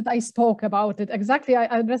impression that I spoke about it exactly. I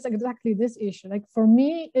addressed exactly this issue. Like for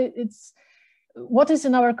me, it's what is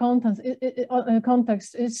in our context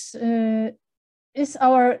is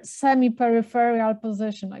our semi-peripheral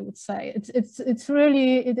position. I would say it's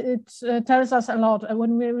really it tells us a lot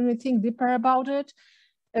when we think deeper about it.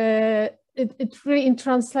 It really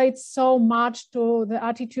translates so much to the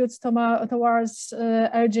attitudes towards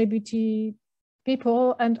LGBT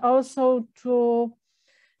people, and also to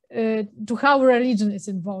how religion is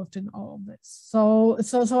involved in all of this. So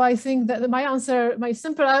I think that my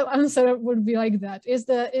simple answer would be like that. It's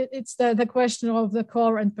the question of the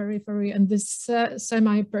core and periphery, and this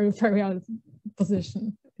semi-peripheral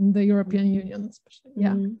position in the European Union, especially.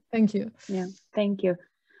 Yeah, thank you. Yeah, thank you.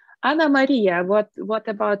 Anna Maria, what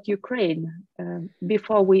about Ukraine?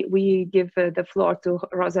 Before we give the floor to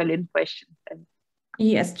Rosalind question.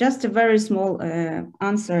 Yes, just a very small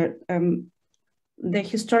answer. The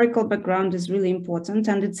historical background is really important,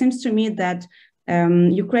 and it seems to me that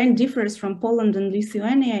Ukraine differs from Poland and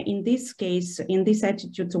Lithuania in this case, in this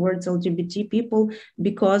attitude towards LGBT people,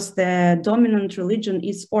 because the dominant religion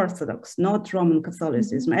is Orthodox, not Roman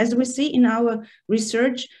Catholicism. As we see in our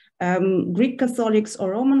research, Greek Catholics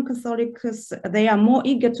or Roman Catholics, they are more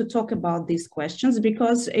eager to talk about these questions,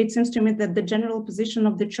 because it seems to me that the general position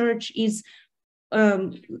of the church is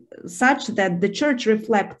such that the church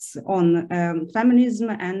reflects on feminism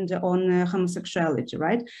and on homosexuality,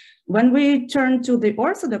 right? When we turn to the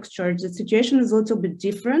Orthodox Church, the situation is a little bit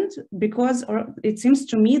different, because it seems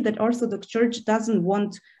to me that Orthodox Church doesn't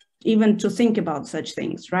want even to think about such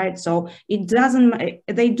things, right? So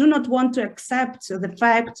they do not want to accept the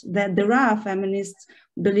fact that there are feminist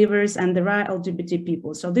believers and there are LGBT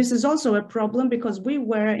people. So this is also a problem, because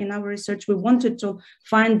in our research, we wanted to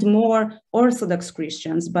find more Orthodox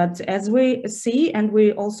Christians, but as we see, and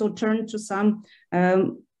we also turn to some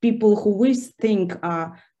people who we think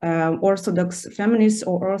are Orthodox feminists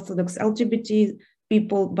or Orthodox LGBT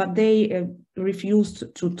people, but they refused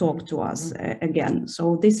to talk to us again.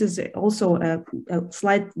 So this is also a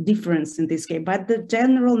slight difference in this case, but the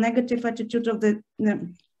general negative attitude of the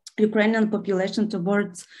Ukrainian population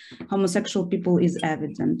towards homosexual people is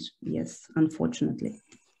evident, yes, unfortunately.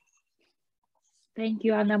 Thank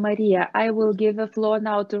you, Anna Maria. I will give the floor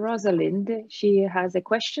now to Rosalind. She has a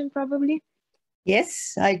question, probably.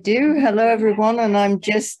 Yes, I do. Hello, everyone. And I'm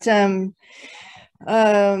just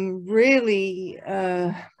really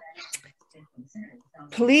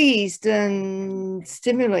pleased and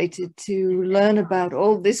stimulated to learn about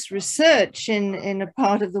all this research in a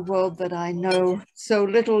part of the world that I know so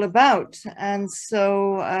little about. And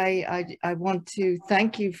so I want to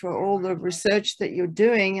thank you for all the research that you're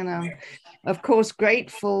doing. And I'm, of course,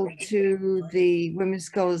 grateful to the Women's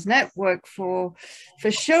Scholars Network for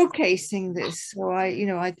showcasing this. So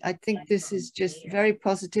I think this is just very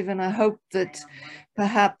positive, and I hope that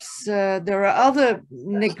perhaps there are other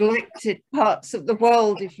neglected parts of the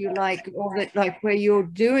world, if you like, or that like where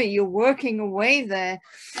you're working away there,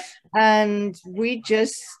 and we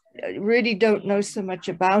just really don't know so much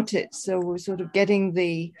about it. So we're sort of getting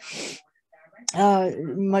the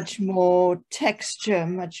much more texture,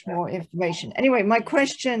 much more information. Anyway, my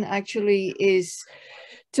question actually is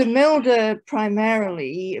to Milda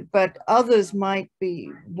primarily, but others might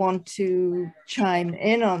want to chime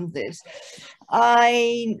in on this.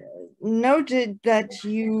 I noted that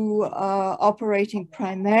you are operating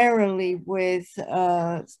primarily with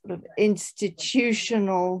sort of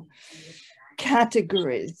institutional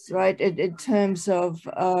categories, right, in terms of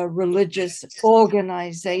religious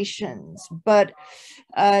organizations, but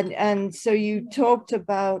and so you talked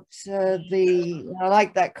about I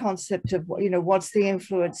like that concept of what's the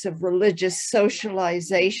influence of religious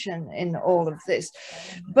socialization in all of this.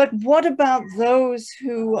 But what about those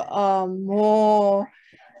who are more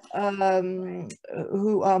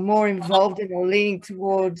who are more involved in or leaning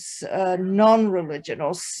towards non-religion,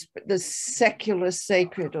 or the secular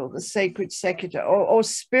sacred, or the sacred secular, or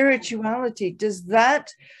spirituality, does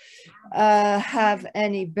that have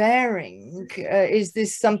any bearing? Is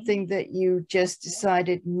this something that you just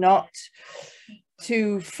decided not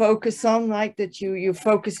to focus on, like that you're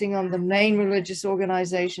focusing on the main religious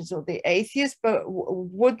organizations or the atheists, but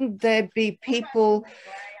wouldn't there be people,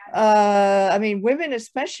 I mean, women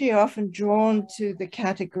especially are often drawn to the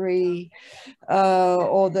category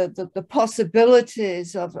or the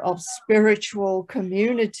possibilities of spiritual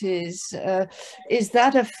communities. Is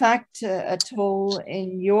that a factor at all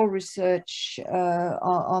in your research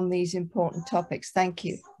on these important topics? Thank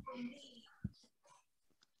you.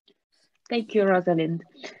 Thank you, Rosalind.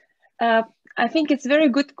 I think it's a very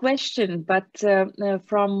good question, but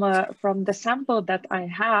from the sample that I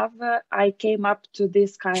have, I came up to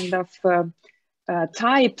this kind of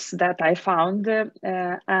types that I found,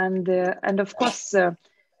 and of course,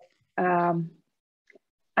 I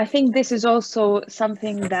think this is also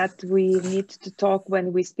something that we need to talk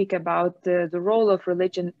when we speak about the role of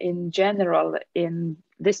religion in general in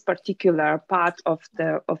this particular part of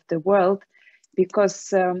the world.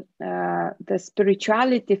 Because the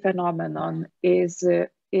spirituality phenomenon seem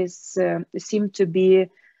to be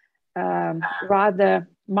rather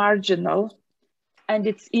marginal, and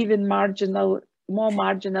it's even more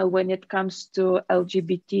marginal when it comes to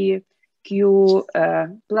LGBTQ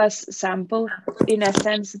plus sample, in a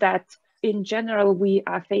sense that in general we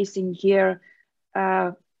are facing here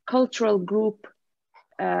a cultural group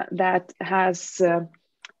that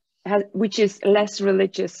which is less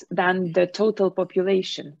religious than the total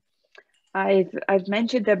population. I've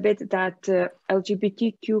mentioned a bit that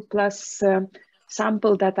LGBTQ plus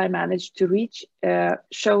sample that I managed to reach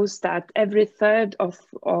shows that every third of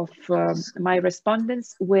my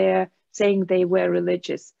respondents were saying they were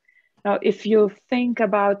religious. Now, if you think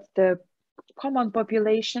about the common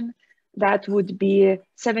population, that would be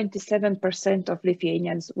 77% of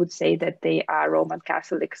Lithuanians would say that they are Roman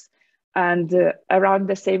Catholics. And around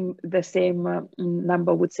the same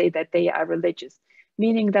number would say that they are religious,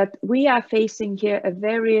 meaning that we are facing here a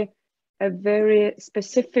very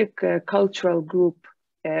specific cultural group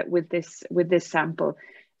with this sample.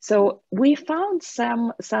 So we found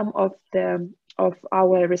some of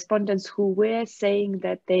our respondents who were saying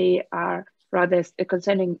that they are rather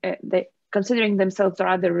considering themselves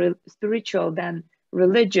rather spiritual than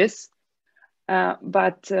religious.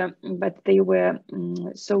 But they were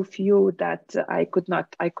so few that I could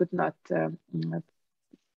not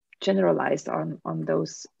generalize on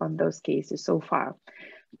those cases so far.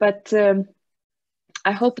 But I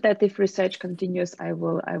hope that if research continues, I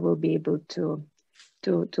will be able to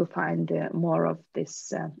find more of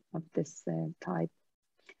this type.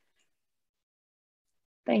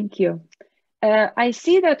 Thank you. I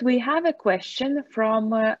see that we have a question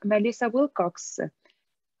from Melissa Wilcox,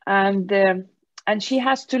 and she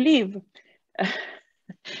has to leave.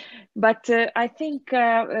 But I think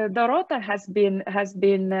Dorota has been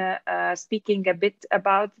speaking a bit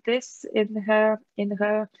about this in her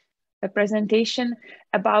presentation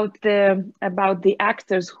about the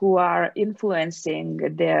actors who are influencing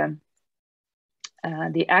the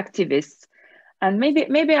activists, and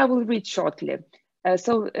maybe I will read shortly.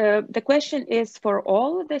 So the question is for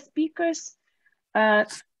all the speakers.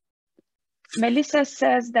 Melissa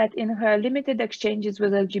says that in her limited exchanges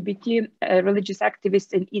with LGBT religious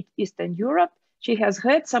activists in Eastern Europe, she has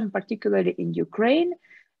heard some, particularly in Ukraine,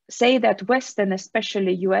 say that Western,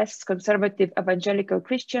 especially US conservative evangelical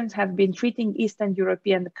Christians, have been treating Eastern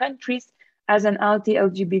European countries as an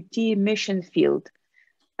anti-LGBT mission field.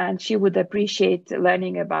 And she would appreciate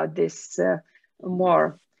learning about this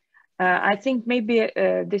more. I think maybe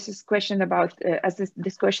this is question about, as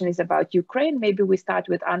this question is about Ukraine, maybe we start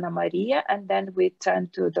with Mariya and then we turn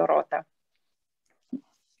to Dorota.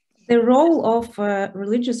 The role of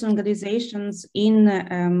religious organizations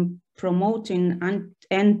in promoting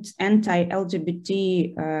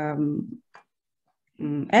anti-LGBT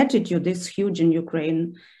attitude is huge in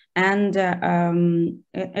Ukraine, and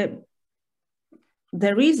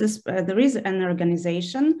there is an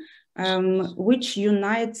organization which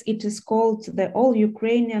unites. It is called the All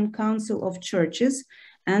Ukrainian Council of Churches,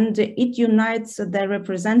 and it unites the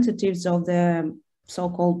representatives of the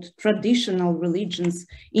so-called traditional religions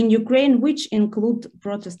in Ukraine, which include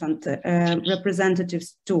Protestant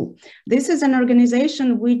representatives too. This is an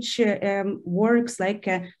organization which works like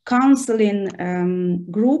a counseling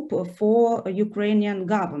group for Ukrainian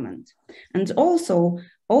government. And also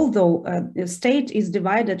although the state is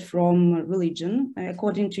divided from religion,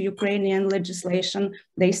 according to Ukrainian legislation,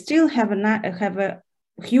 they still have a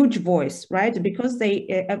huge voice, right? Because they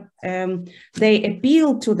appeal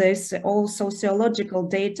to this all sociological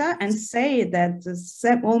data and say that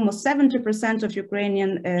almost 70% of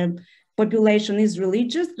Ukrainian population is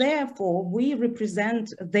religious. Therefore, we represent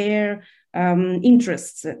their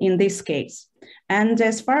interests in this case. And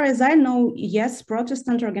as far as I know, yes,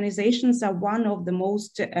 Protestant organizations are one of the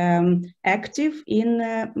most active in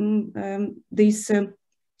this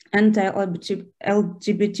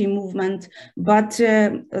anti-LGBT movement, but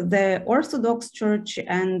the Orthodox Church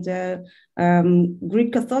and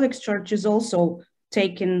Greek Catholic Church is also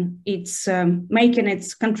taking its making its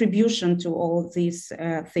contribution to all these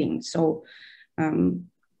things. So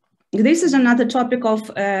this is another topic of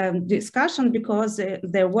discussion, because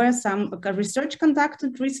there were some research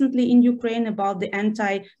conducted recently in Ukraine about the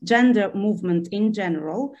anti-gender movement in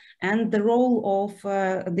general and the role of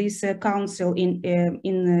this council in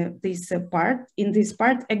this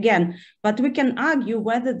part again. But we can argue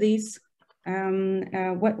whether this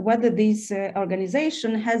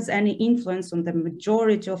organization has any influence on the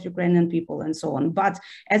majority of Ukrainian people and so on. But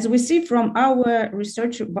as we see from our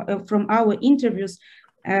research, from our interviews,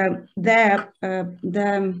 the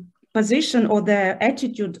position or the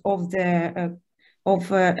attitude of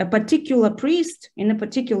a particular priest in a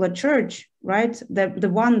particular church, right?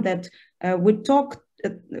 The one that we talked,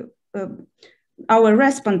 our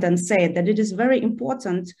respondents say that it is very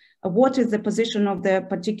important what is the position of the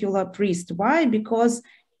particular priest. Why? Because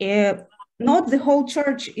not the whole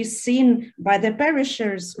church is seen by the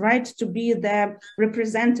parishioners, right, to be the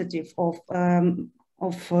representative of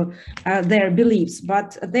their beliefs, but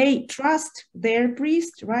they trust their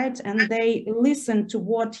priest, right? And they listen to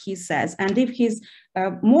what he says. And if he's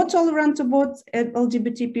more tolerant about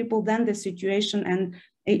LGBT people, then the situation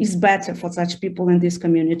is better for such people in this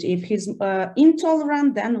community. If he's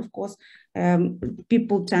intolerant, then of course,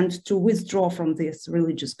 people tend to withdraw from this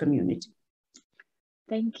religious community.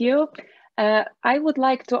 Thank you. I would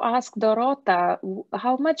like to ask Dorota,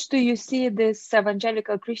 how much do you see this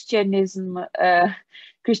evangelical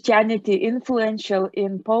Christianity influential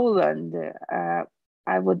in Poland?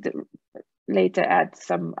 I would later add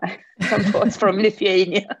some thoughts from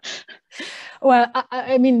Lithuania. Well,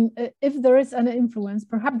 I mean, if there is an influence,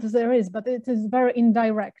 perhaps there is, but it is very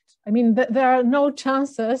indirect. I mean, there are no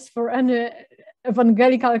chances for any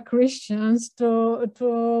evangelical Christians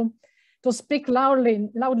to speak loudly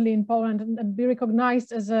in Poland and be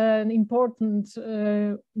recognized as an important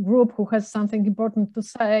group who has something important to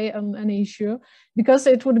say on an issue, because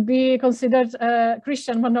it would be considered a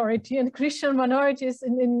Christian minority, and Christian minorities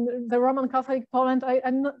in the Roman Catholic Poland are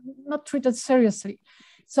not treated seriously.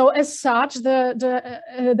 So as such,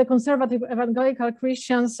 the conservative evangelical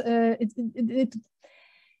Christians,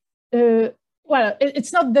 well,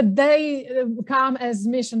 it's not that they come as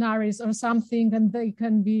missionaries or something and they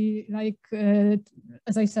can be, like,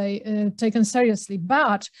 as I say, taken seriously.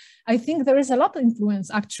 But I think there is a lot of influence,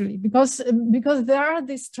 actually, because there are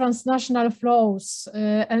these transnational flows.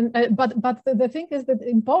 But the thing is that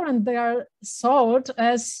in Poland, they are sold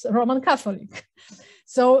as Roman Catholic.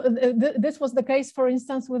 So this was the case, for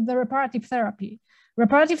instance, with the reparative therapy.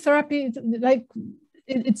 Reparative therapy, like,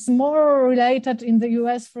 it's more related in the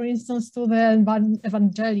US, for instance, to the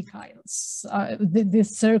evangelicals,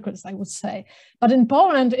 these circles, I would say. But in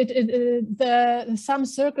Poland, some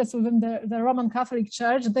circles within the Roman Catholic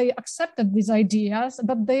Church, they accepted these ideas,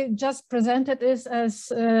 but they just presented it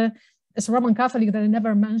as Roman Catholic. They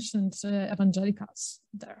never mentioned evangelicals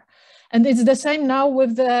there. And it's the same now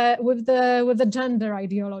with the gender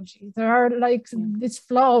ideology. There are, like, these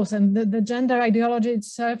flows, and the gender ideology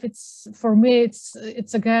itself, for me,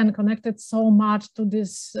 it's again connected so much to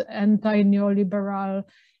this anti-neoliberal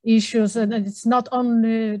issues, and it's not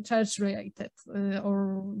only church related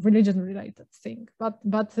or religion related thing, but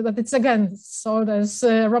it's again sold as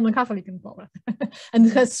Roman Catholic in Poland, and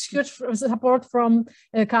it has huge support from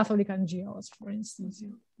Catholic NGOs, for instance.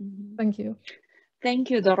 Thank you.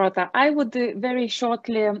 Thank you, Dorota. I would very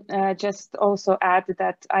shortly just also add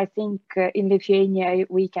that I think in Lithuania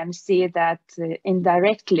we can see that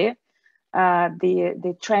indirectly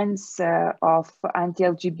the trends of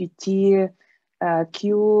anti-LGBT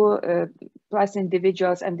Q plus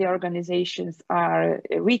individuals and the organizations are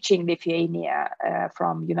reaching Lithuania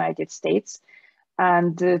from United States.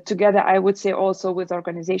 And together, I would say also with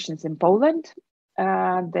organizations in Poland,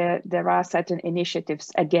 there are certain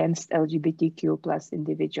initiatives against LGBTQ plus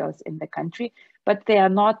individuals in the country, but they are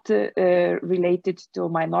not related to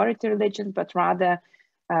minority religions, but rather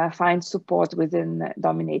find support within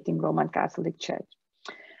dominating Roman Catholic Church.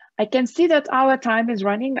 I can see that our time is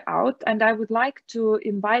running out, and I would like to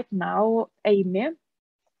invite now Amy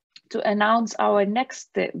to announce our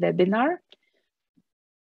next webinar.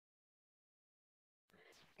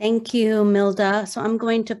 Thank you, Milda. So I'm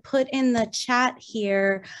going to put in the chat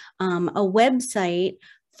here a website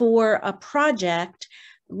for a project,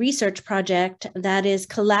 research project that is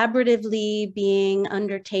collaboratively being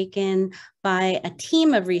undertaken by a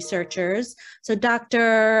team of researchers. So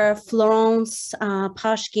Dr. Florence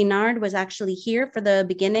Pasch-Guinard was actually here for the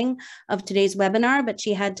beginning of today's webinar, but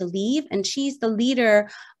she had to leave, and she's the leader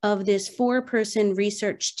of this 4-person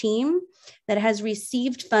research team that has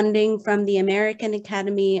received funding from the American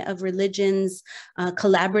Academy of Religion's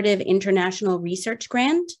Collaborative International Research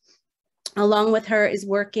Grant. Along with her is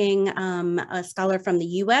working a scholar from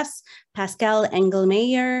the US, Pascal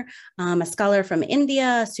Engelmeyer, a scholar from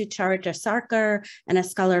India, Sucharita Sarkar, and a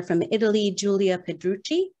scholar from Italy, Giulia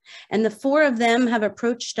Pedrucci. And the 4 of them have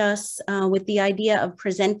approached us with the idea of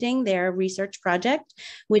presenting their research project,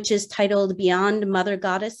 which is titled Beyond Mother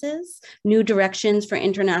Goddesses, New Directions for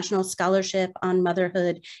International Scholarship on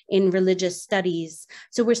Motherhood in Religious Studies.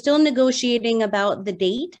 So we're still negotiating about the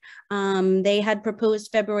date. They had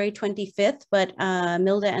proposed February 25th, but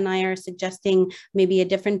Milda and I are suggesting maybe a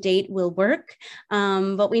different date will work.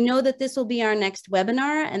 But we know that this will be our next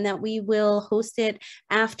webinar and that we will host it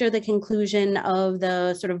after the conclusion of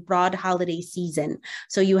the sort of broad holiday season.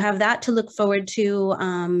 So you have that to look forward to.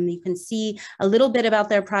 You can see a little bit about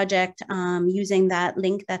their project using that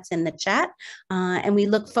link that's in the chat. And we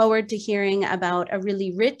look forward to hearing about a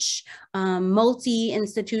really rich,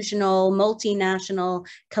 multi-institutional, multinational,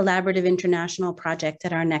 collaborative international project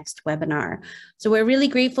at our next webinar. So we're really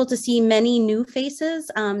grateful to see many new faces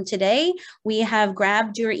today. We have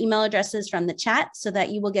grabbed your email addresses from the chat so that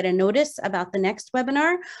you will get a notice about the next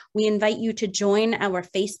webinar. We invite you to join our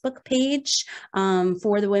Facebook page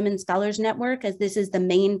for the Women Scholars Network, as this is the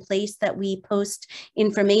main place that we post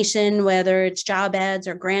information, whether it's job ads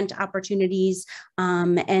or grant opportunities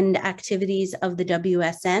and activities of the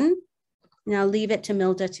WSN. And I'll leave it to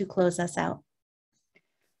Milda to close us out.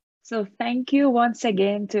 So thank you once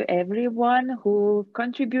again to everyone who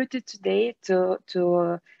contributed today to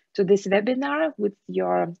this webinar with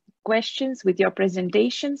your questions, with your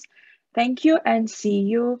presentations. Thank you, and see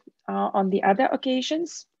you on the other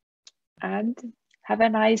occasions. And have a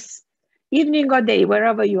nice evening or day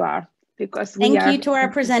wherever you are, because we are thank you to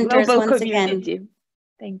our presenters once community. again.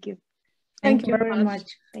 Thank you. Thank you very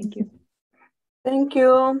much. Thank you. Thank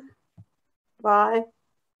you. Bye.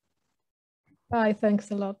 Bye,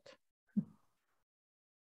 thanks a lot.